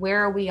 okay,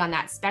 where are we on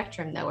that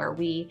spectrum though? Are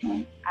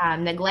we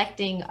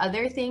neglecting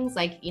other things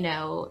like,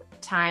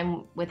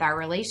 time with our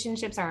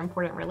relationships, our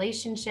important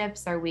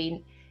relationships? Are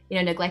we,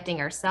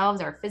 neglecting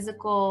ourselves, our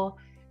physical,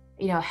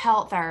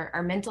 health,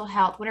 our mental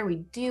health? What are we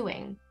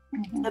doing?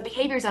 The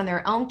behaviors on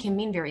their own can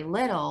mean very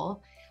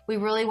little. We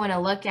really want to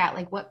look at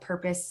like what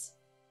purpose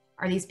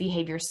are these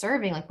behaviors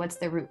serving? Like what's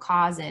the root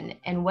cause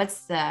and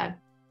what's the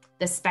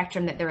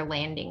spectrum that they're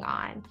landing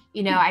on?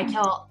 I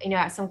tell,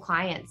 some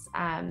clients,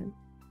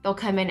 they'll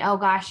come in, oh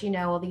gosh,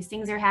 well, these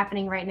things are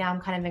happening right now.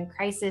 I'm kind of in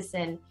crisis.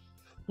 And,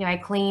 I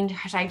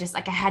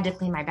had to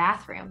clean my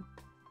bathroom.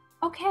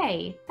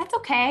 Okay. That's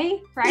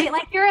okay. Right.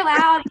 Like you're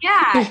allowed.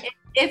 Yeah.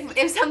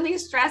 If something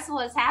stressful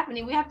is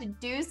happening, we have to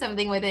do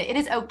something with it. It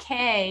is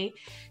okay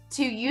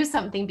to use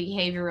something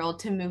behavioral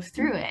to move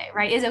through it,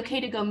 right? It's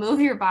okay to go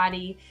move your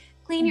body,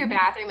 clean your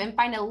bathroom, and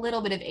find a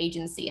little bit of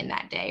agency in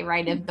that day,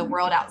 right? If the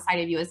world outside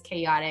of you is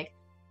chaotic,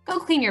 go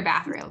clean your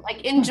bathroom.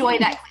 Like enjoy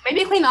that.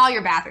 Maybe clean all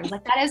your bathrooms.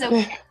 Like that is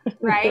okay,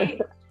 right?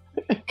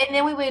 And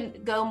then we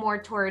would go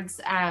more towards,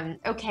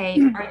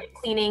 okay, are you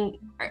cleaning?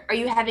 Are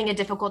you having a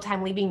difficult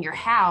time leaving your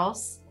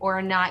house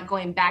or not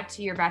going back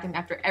to your bathroom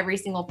after every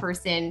single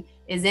person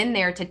is in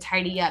there to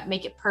tidy up,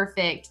 make it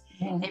perfect,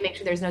 and make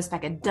sure there's no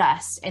speck of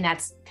dust, and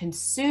that's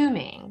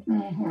consuming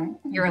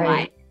your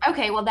life?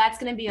 Okay, well, that's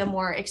going to be a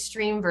more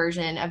extreme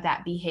version of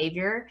that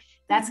behavior.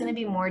 That's going to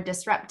be more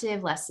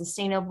disruptive, less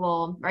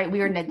sustainable, right?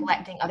 We are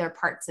neglecting other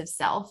parts of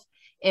self.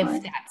 If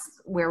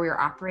that's where we're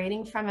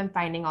operating from and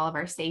finding all of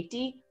our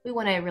safety, we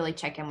want to really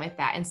check in with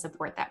that and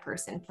support that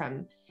person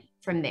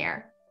from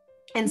there.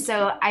 And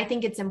so I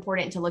think it's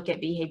important to look at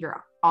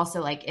behavior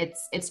also like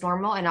it's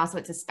normal, and also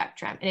it's a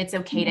spectrum, and it's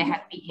okay to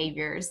have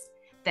behaviors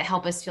that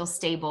help us feel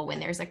stable when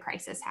there's a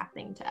crisis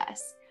happening to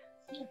us.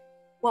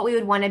 What we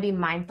would want to be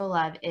mindful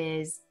of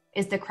is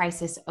the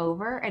crisis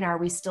over, and are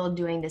we still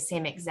doing the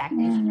same exact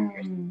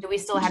behaviors? Do we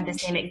still have the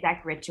same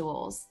exact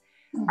rituals?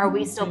 Are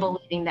we still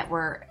believing that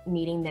we're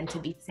needing them to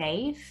be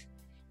safe?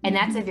 And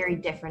that's a very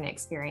different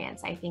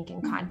experience, I think,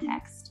 in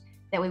context,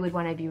 that we would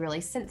want to be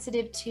really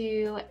sensitive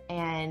to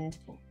and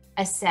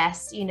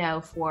assess,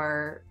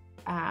 for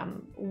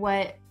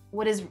what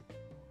is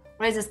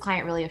this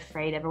client really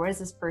afraid of, or what is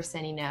this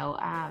person,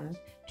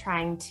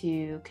 trying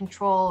to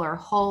control or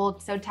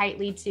hold so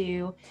tightly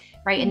to,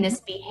 right? In this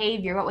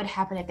behavior, what would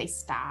happen if they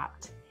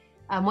stopped?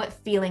 What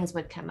feelings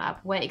would come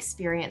up? What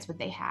experience would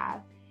they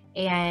have?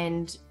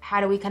 And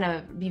how do we kind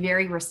of be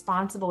very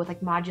responsible with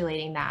like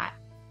modulating that,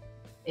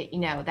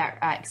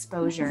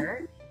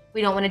 exposure?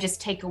 We don't want to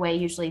just take away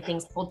usually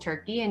things cold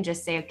turkey and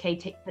just say, okay,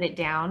 put it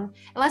down,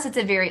 unless it's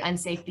a very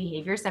unsafe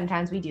behavior.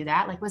 Sometimes we do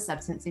that, like with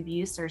substance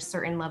abuse or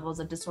certain levels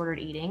of disordered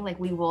eating. Like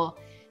we will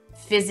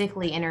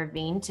physically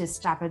intervene to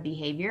stop a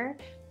behavior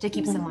to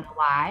keep someone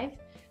alive.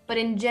 But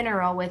in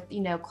general, with,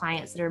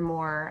 clients that are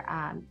more,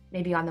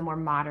 maybe on the more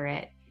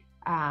moderate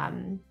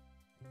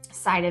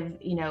side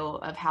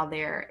of how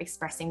they're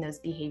expressing those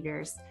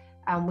behaviors,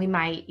 we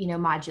might,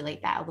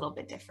 modulate that a little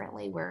bit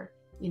differently, where,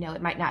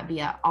 it might not be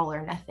a all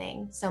or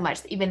nothing so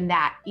much.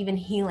 Even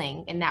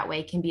healing in that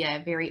way can be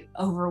a very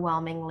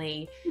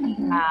overwhelmingly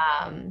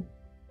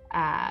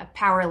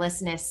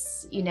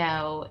powerlessness,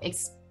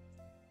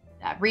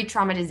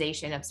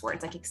 re-traumatization of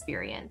sorts, like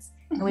experience.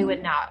 And we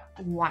would not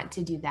want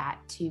to do that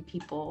to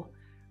people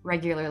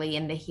regularly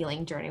in the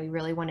healing journey. We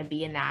really want to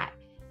be in that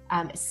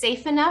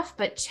safe enough,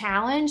 but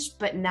challenged,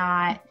 but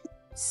not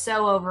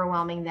so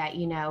overwhelming that,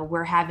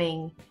 we're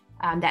having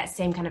that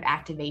same kind of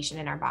activation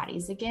in our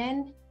bodies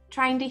again,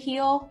 trying to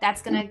heal.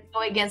 That's going to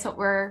go against what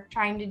we're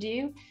trying to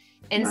do.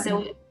 And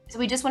so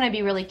we just want to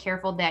be really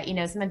careful that,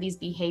 some of these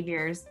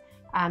behaviors,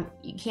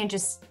 you can't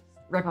just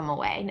rip them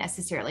away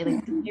necessarily.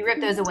 Like if you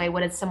rip those away,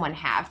 what does someone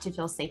have to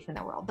feel safe in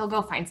the world? They'll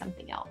go find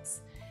something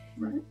else.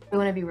 We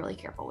want to be really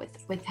careful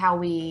with how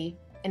we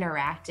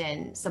interact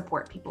and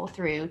support people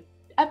through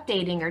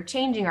updating or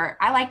changing, or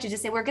I like to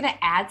just say, we're going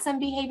to add some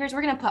behaviors.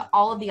 We're going to put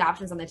all of the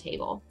options on the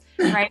table,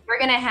 right? We're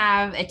going to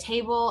have a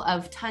table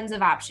of tons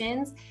of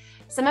options.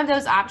 Some of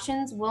those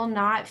options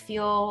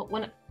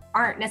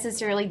aren't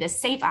necessarily the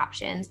safe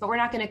options, but we're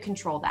not going to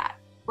control that.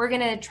 We're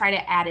going to try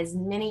to add as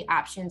many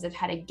options of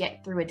how to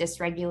get through a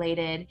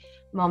dysregulated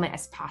moment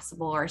as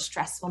possible, or a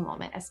stressful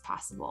moment as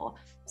possible,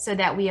 so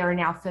that we are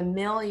now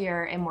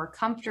familiar and more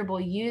comfortable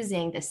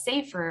using the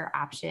safer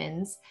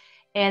options.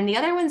 And the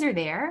other ones are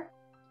there.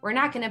 We're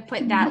not going to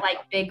put that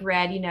like big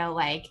red,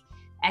 like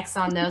X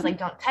on those, like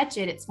don't touch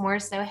it. It's more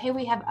so, hey,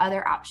 we have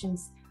other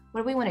options.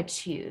 What do we want to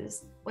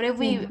choose?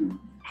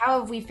 How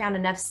have we found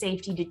enough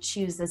safety to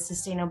choose the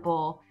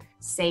sustainable,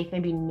 safe,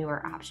 maybe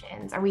newer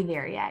options? Are we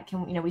there yet?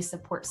 Can we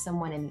support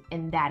someone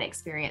in that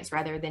experience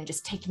rather than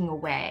just taking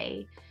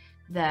away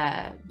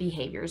the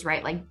behaviors,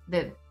 right?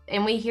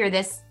 And we hear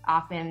this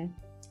often,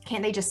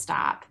 can't they just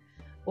stop?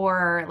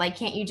 Or like,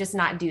 can't you just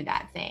not do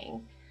that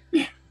thing?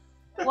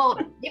 Well,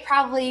 they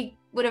probably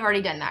would have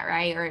already done that,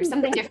 right? Or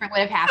something different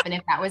would have happened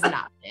if that was an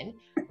option.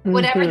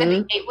 Whatever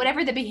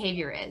the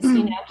behavior is,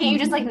 can't you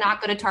just like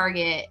not go to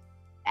Target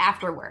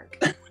after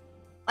work?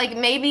 Like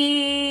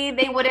maybe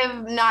they would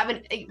have not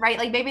been, right?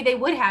 Like maybe they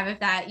would have if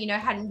that,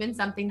 hadn't been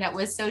something that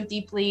was so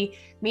deeply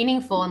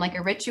meaningful and like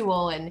a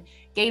ritual and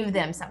gave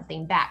them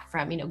something back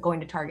from,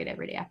 going to Target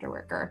every day after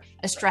work, or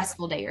a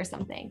stressful day or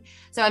something.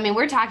 So,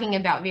 we're talking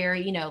about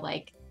very,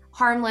 like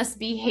harmless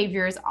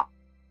behaviors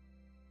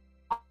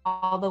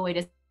all the way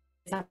to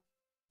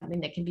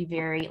something that can be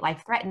very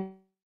life-threatening.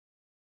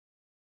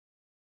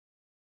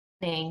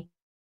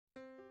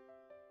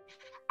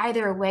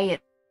 Either way,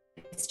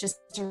 it's just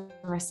a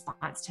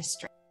response to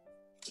stress.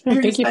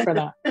 Thank you for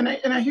that. And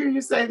I hear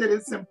you say that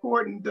it's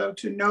important, though,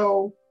 to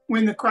know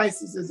when the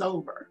crisis is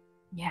over.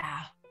 Yeah.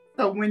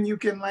 So when you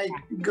can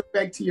go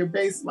back to your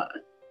baseline,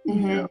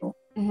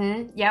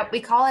 Yep. We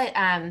call it,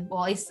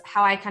 well, at least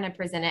how I kind of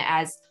present it,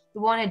 as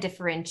we want to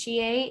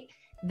differentiate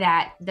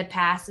that the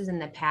past is in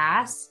the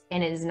past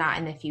and it is not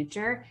in the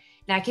future.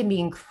 That can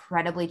be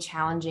incredibly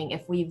challenging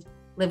if we've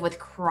lived with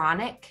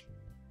chronic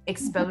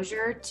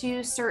exposure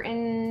to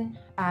certain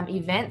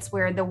events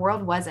where the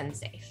world was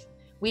unsafe.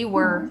 We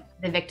were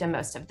the victim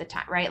most of the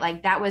time, right?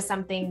 Like that was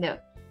something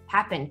that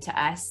happen to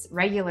us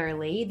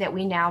regularly that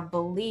we now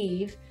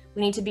believe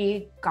we need to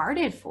be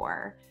guarded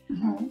for.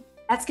 Mm-hmm.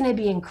 That's going to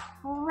be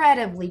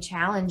incredibly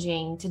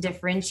challenging to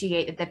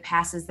differentiate that the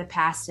past is the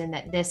past and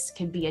that this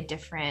could be a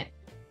different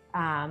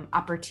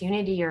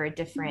opportunity or a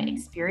different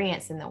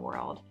experience in the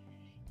world.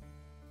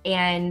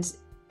 And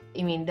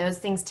I mean, those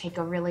things take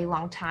a really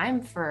long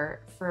time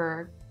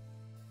for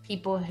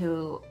people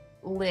who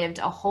lived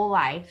a whole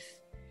life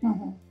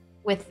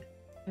with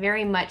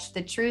very much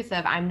the truth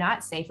of I'm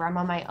not safe, or I'm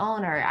on my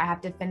own, or I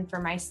have to fend for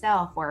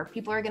myself, or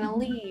people are going to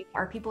leave,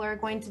 or people are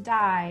going to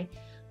die,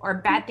 or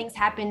bad things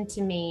happen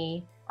to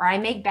me, or I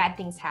make bad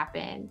things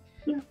happen.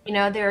 You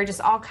know, there are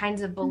just all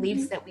kinds of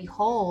beliefs that we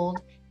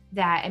hold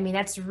that, I mean,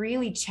 that's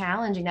really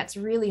challenging. That's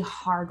really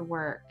hard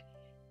work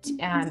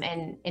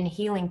and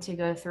healing to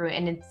go through.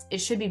 And it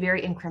should be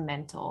very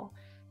incremental,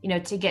 you know,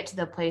 to get to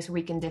the place where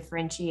we can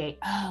differentiate,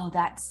 oh,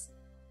 that's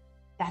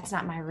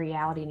not my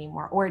reality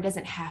anymore, or it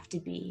doesn't have to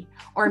be,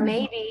 or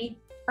maybe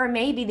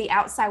the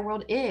outside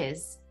world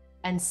is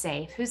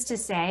unsafe. Who's to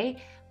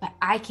say? But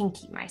I can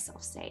keep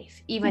myself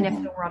safe, even if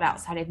the world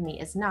outside of me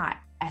is not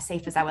as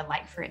safe as I would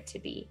like for it to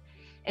be.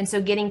 And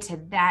so getting to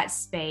that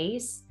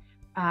space,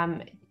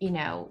 you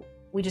know,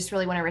 we just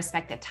really want to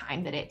respect the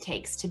time that it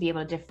takes to be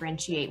able to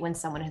differentiate when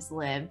someone has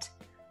lived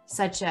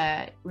such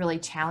a really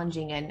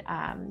challenging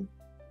and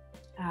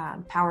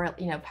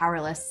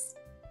powerless,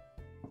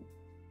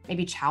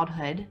 maybe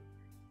childhood,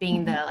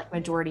 being the like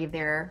majority of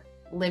their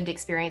lived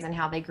experience and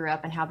how they grew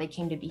up and how they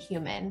came to be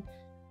human.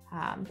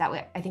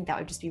 I think that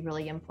would just be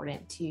really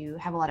important to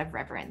have a lot of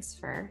reverence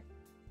for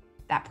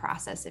that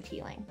process of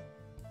healing.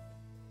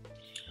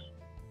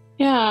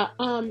 Yeah.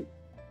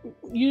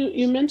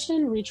 You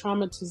mentioned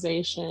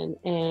re-traumatization,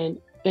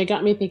 and it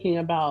got me thinking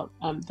about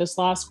this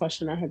last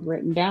question I had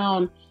written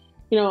down.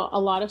 You know, a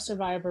lot of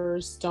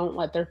survivors don't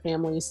let their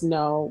families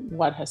know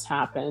what has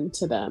happened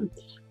to them,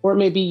 or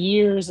maybe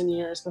years and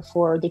years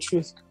before the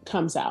truth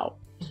comes out.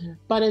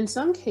 But in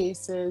some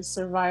cases,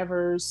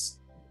 survivors'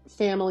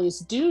 families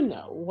do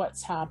know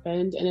what's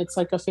happened, and it's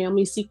like a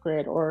family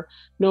secret, or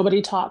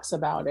nobody talks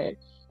about it.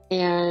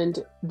 And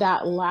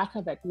that lack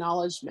of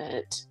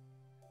acknowledgement,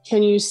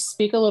 can you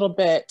speak a little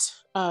bit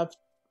of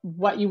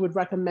what you would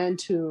recommend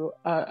to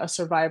a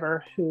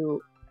survivor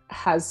who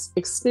has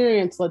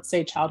experienced, let's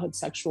say, childhood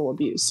sexual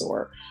abuse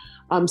or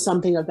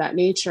something of that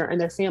nature,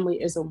 and their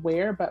family is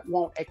aware but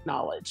won't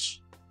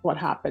acknowledge what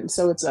happened?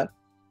 So it's a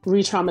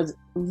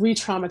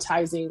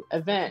re-traumatizing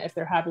event if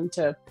they're having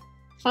to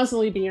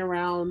constantly be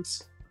around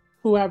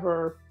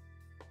whoever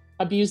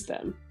abused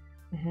them.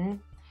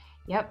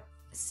 Yep.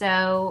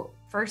 So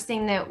first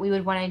thing that we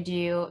would want to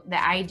do,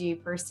 that I do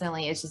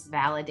personally, is just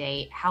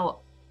validate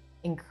how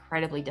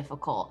incredibly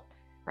difficult,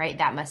 right,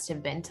 that must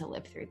have been to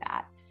live through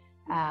that.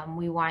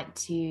 We want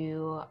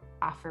to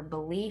offer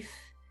belief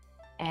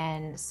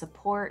and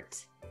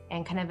support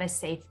and kind of a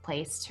safe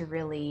place to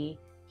really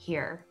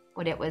hear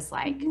what it was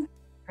like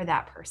for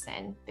that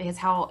person, because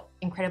how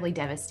incredibly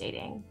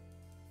devastating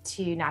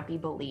to not be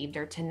believed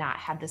or to not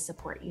have the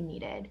support you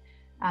needed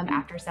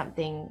after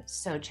something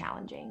so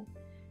challenging.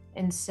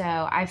 And so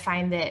I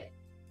find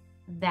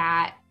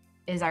that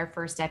is our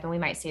first step, and we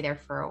might stay there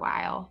for a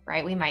while,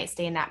 right? We might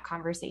stay in that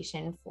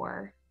conversation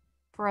for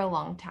a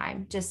long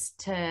time, just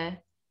to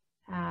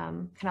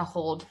kind of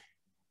hold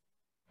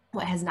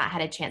what has not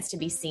had a chance to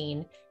be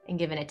seen and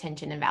given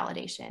attention and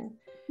validation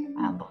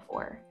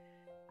before.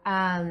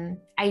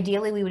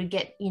 Ideally, we would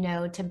get,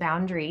 to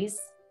boundaries,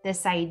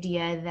 this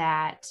idea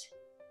that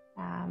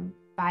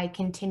by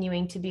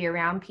continuing to be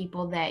around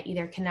people that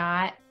either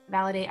cannot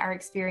validate our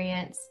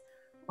experience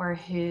or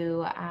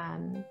who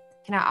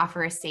cannot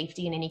offer us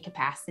safety in any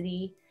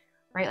capacity,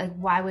 right? Like,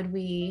 why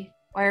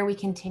are we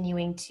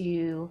continuing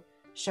to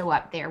show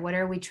up there? What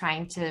are we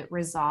trying to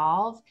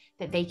resolve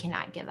that they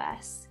cannot give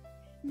us?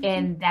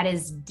 And that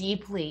is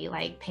deeply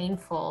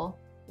painful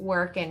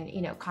work and,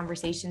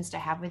 conversations to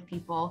have with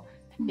people,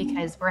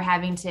 because we're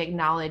having to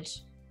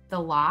acknowledge the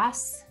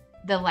loss,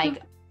 the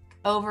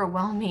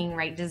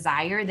overwhelming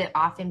desire that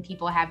often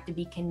people have to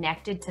be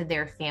connected to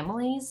their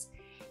families,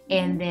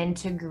 and then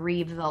to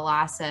grieve the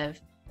loss of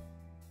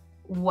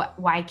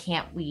why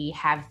can't we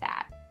have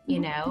that,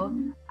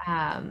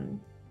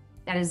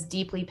 that is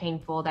deeply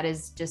painful. That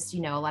is just, a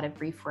lot of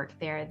grief work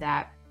there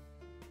that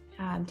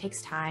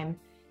takes time.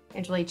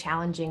 It's really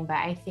challenging, but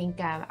I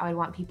think I would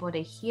want people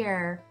to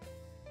hear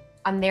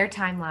on their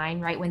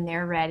timeline, right, when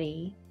they're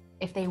ready,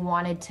 if they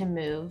wanted to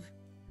move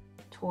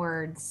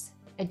towards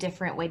a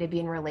different way to be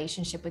in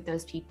relationship with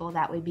those people,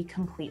 that would be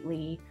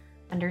completely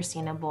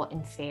understandable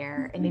and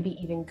fair, and maybe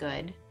even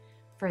good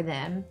for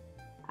them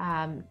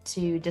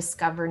to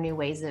discover new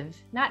ways of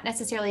not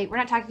necessarily, we're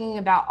not talking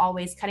about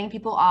always cutting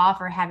people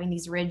off or having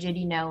these rigid,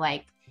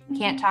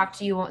 can't talk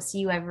to you, won't see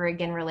you ever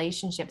again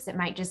relationships. It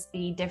might just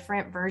be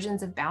different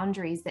versions of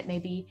boundaries that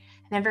maybe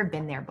have never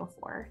been there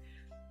before.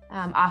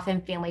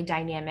 Often family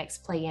dynamics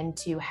play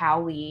into how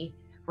we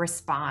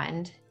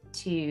respond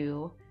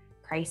to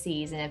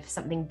crises. And if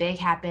something big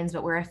happens,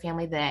 but we're a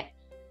family that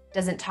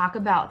doesn't talk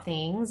about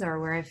things, or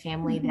we're a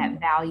family that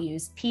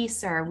values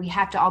peace, or we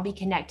have to all be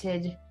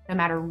connected no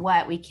matter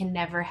what, we can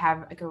never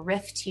have like a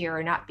rift here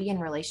or not be in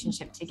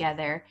relationship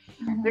together,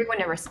 we're going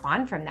to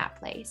respond from that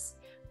place.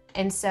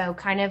 And so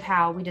kind of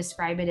how we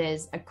describe it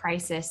is a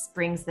crisis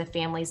brings the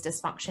family's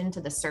dysfunction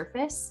to the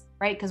surface,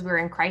 right? Because we're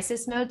in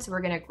crisis mode. So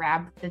we're going to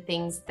grab the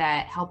things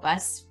that help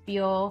us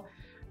feel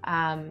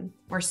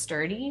more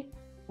sturdy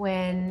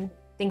when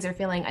things are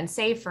feeling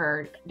unsafe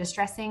or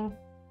distressing.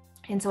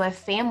 And so a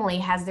family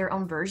has their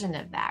own version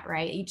of that,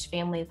 right? Each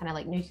family, kind of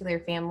like nuclear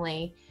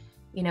family,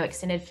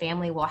 extended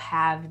family, will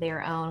have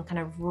their own kind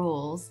of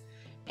rules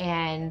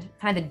and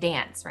kind of the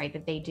dance, right,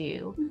 that they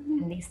do.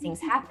 And these things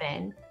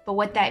happen. But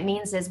what that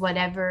means is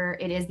whatever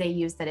it is they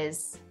use that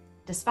is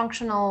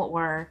dysfunctional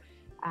or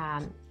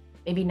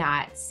maybe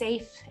not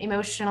safe,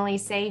 emotionally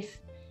safe,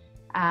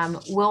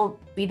 will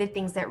be the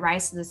things that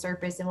rise to the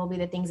surface and will be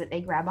the things that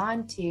they grab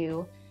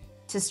onto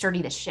to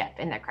sturdy the ship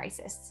in that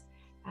crisis.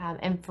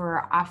 And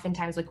for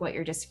oftentimes, like what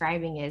you're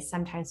describing is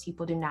sometimes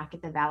people do not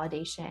get the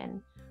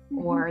validation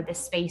or the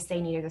space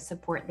they need or the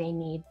support they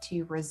need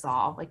to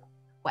resolve like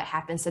what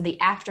happened. So the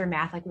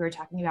aftermath, like we were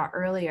talking about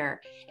earlier,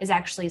 is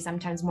actually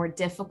sometimes more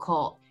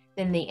difficult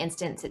than the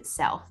instance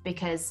itself,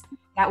 because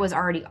that was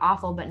already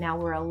awful, but now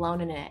we're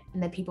alone in it.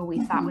 And the people we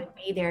thought would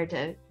be there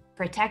to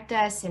protect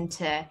us and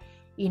to,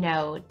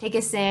 take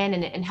us in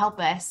and help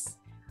us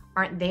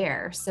aren't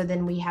there. So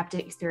then we have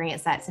to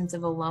experience that sense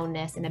of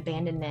aloneness and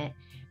abandonment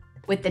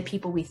with the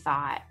people we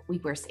thought we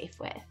were safe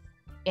with.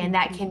 And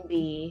that can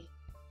be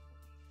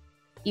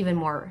even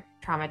more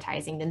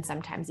traumatizing than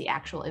sometimes the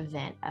actual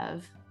event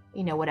of,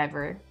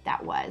 whatever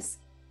that was.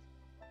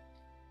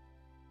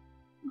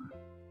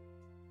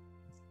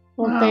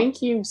 Well,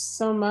 thank you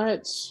so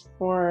much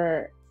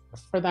for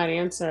that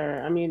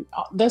answer. I mean,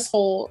 this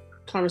whole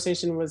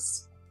conversation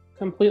was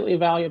completely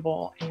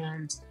valuable,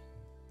 and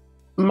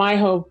my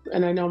hope,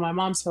 and I know my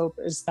mom's hope,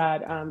 is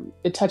that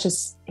it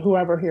touches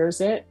whoever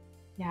hears it.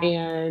 Yeah.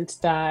 And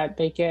that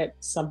they get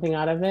something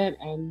out of it,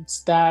 and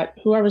that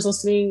whoever's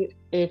listening,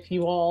 if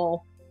you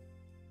all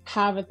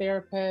have a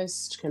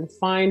therapist, can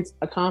find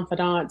a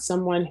confidant,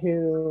 someone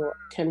who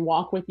can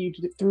walk with you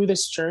through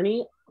this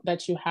journey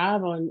that you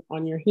have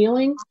on your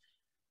healing,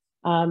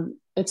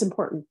 it's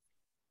important.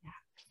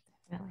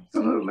 Yeah,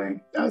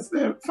 absolutely.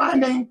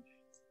 Finding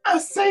a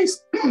safe,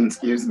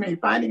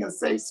 finding a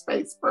safe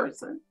space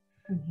person,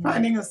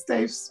 finding a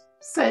safe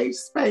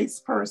space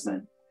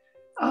person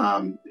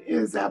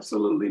is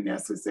absolutely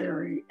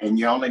necessary, and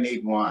you only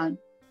need one.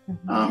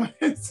 So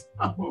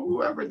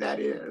whoever that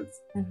is.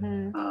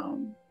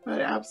 But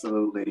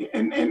absolutely.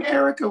 And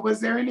Erica, was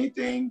there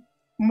anything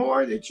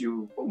more that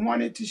you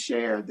wanted to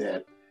share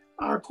that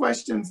our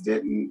questions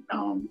didn't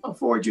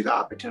afford you the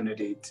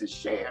opportunity to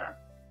share?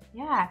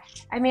 Yeah,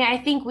 I mean, I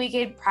think we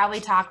could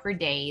probably talk for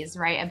days,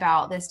 right,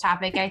 about this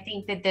topic. I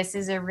think that this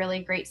is a really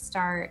great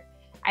start.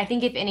 I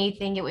think if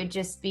anything, it would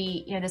just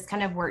be, this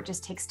kind of work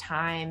just takes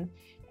time,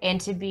 and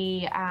to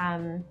be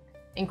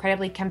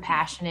incredibly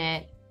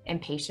compassionate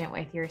and patient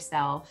with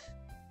yourself.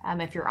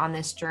 If you're on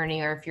this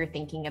journey, or if you're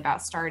thinking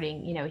about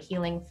starting,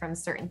 healing from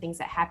certain things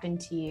that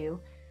happened to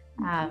you,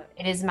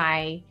 it is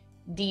my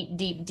deep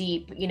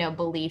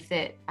belief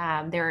that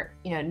there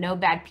are, no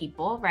bad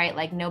people, right?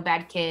 Like no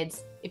bad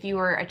kids. If you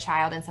were a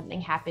child and something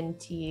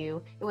happened to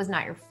you, it was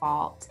not your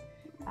fault.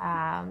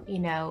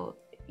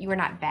 You were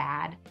not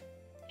bad,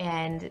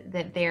 and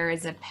that there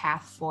is a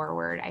path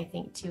forward, I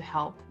think, to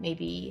help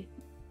maybe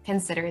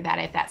consider that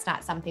if that's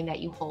not something that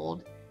you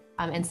hold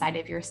inside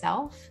of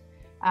yourself.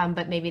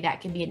 But maybe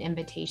that could be an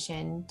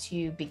invitation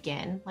to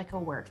begin like a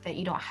work that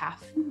you don't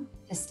have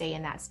to stay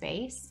in that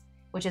space,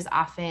 which is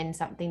often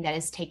something that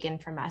is taken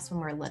from us when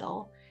we're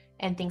little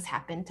and things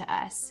happen to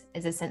us,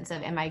 is a sense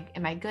of, am I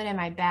good? Am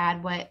I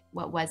bad? What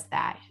was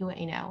that? Who,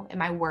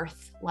 am I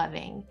worth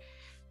loving?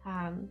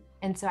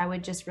 And so I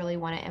would just really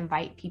want to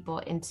invite people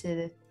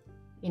into,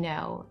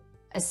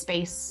 a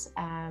space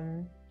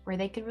where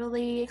they could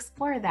really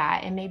explore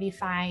that and maybe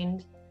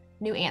find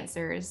new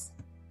answers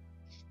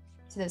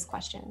to those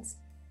questions.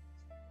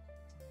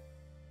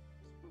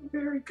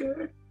 Very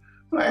good.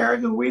 Well,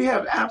 Erica, we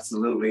have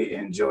absolutely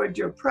enjoyed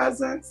your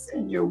presence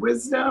and your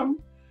wisdom,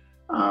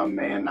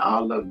 and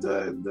all of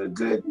the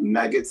good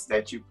nuggets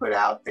that you put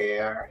out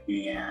there.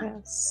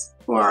 And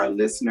for our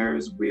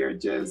listeners, we're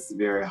just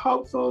very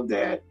hopeful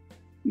that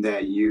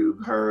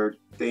you've heard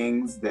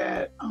things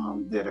that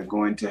are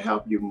going to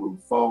help you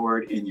move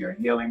forward in your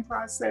healing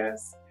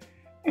process,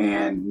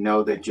 and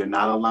know that you're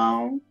not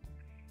alone.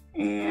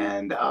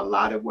 And a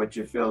lot of what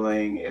you're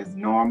feeling is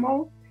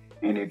normal.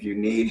 And if you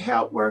need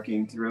help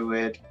working through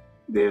it,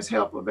 there's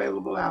help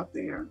available out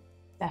there.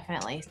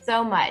 Definitely.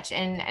 So much.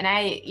 And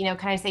I,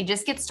 kind of say,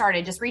 just get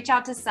started, just reach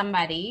out to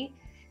somebody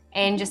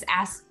and just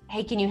ask,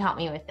 hey, can you help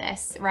me with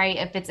this? Right.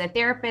 If it's a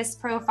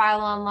therapist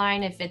profile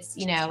online, if it's,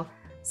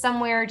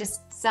 somewhere,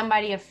 just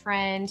somebody, a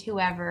friend,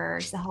 whoever,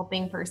 just a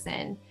helping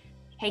person.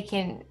 Hey,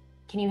 can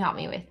you help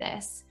me with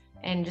this?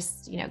 And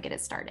just, get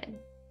it started.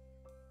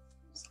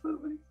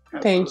 Absolutely.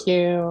 Thank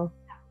you.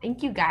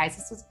 Thank you guys.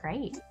 This was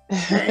great.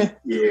 Thank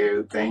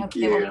you. Thank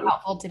you. It will be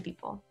helpful to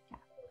people.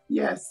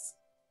 Yes.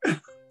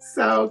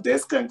 So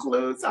this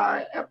concludes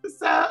our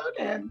episode,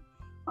 and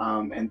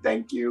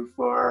thank you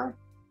for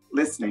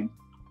listening.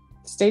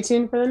 Stay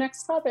tuned for the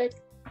next topic.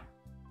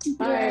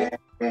 Bye.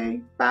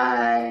 Yay.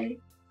 Bye.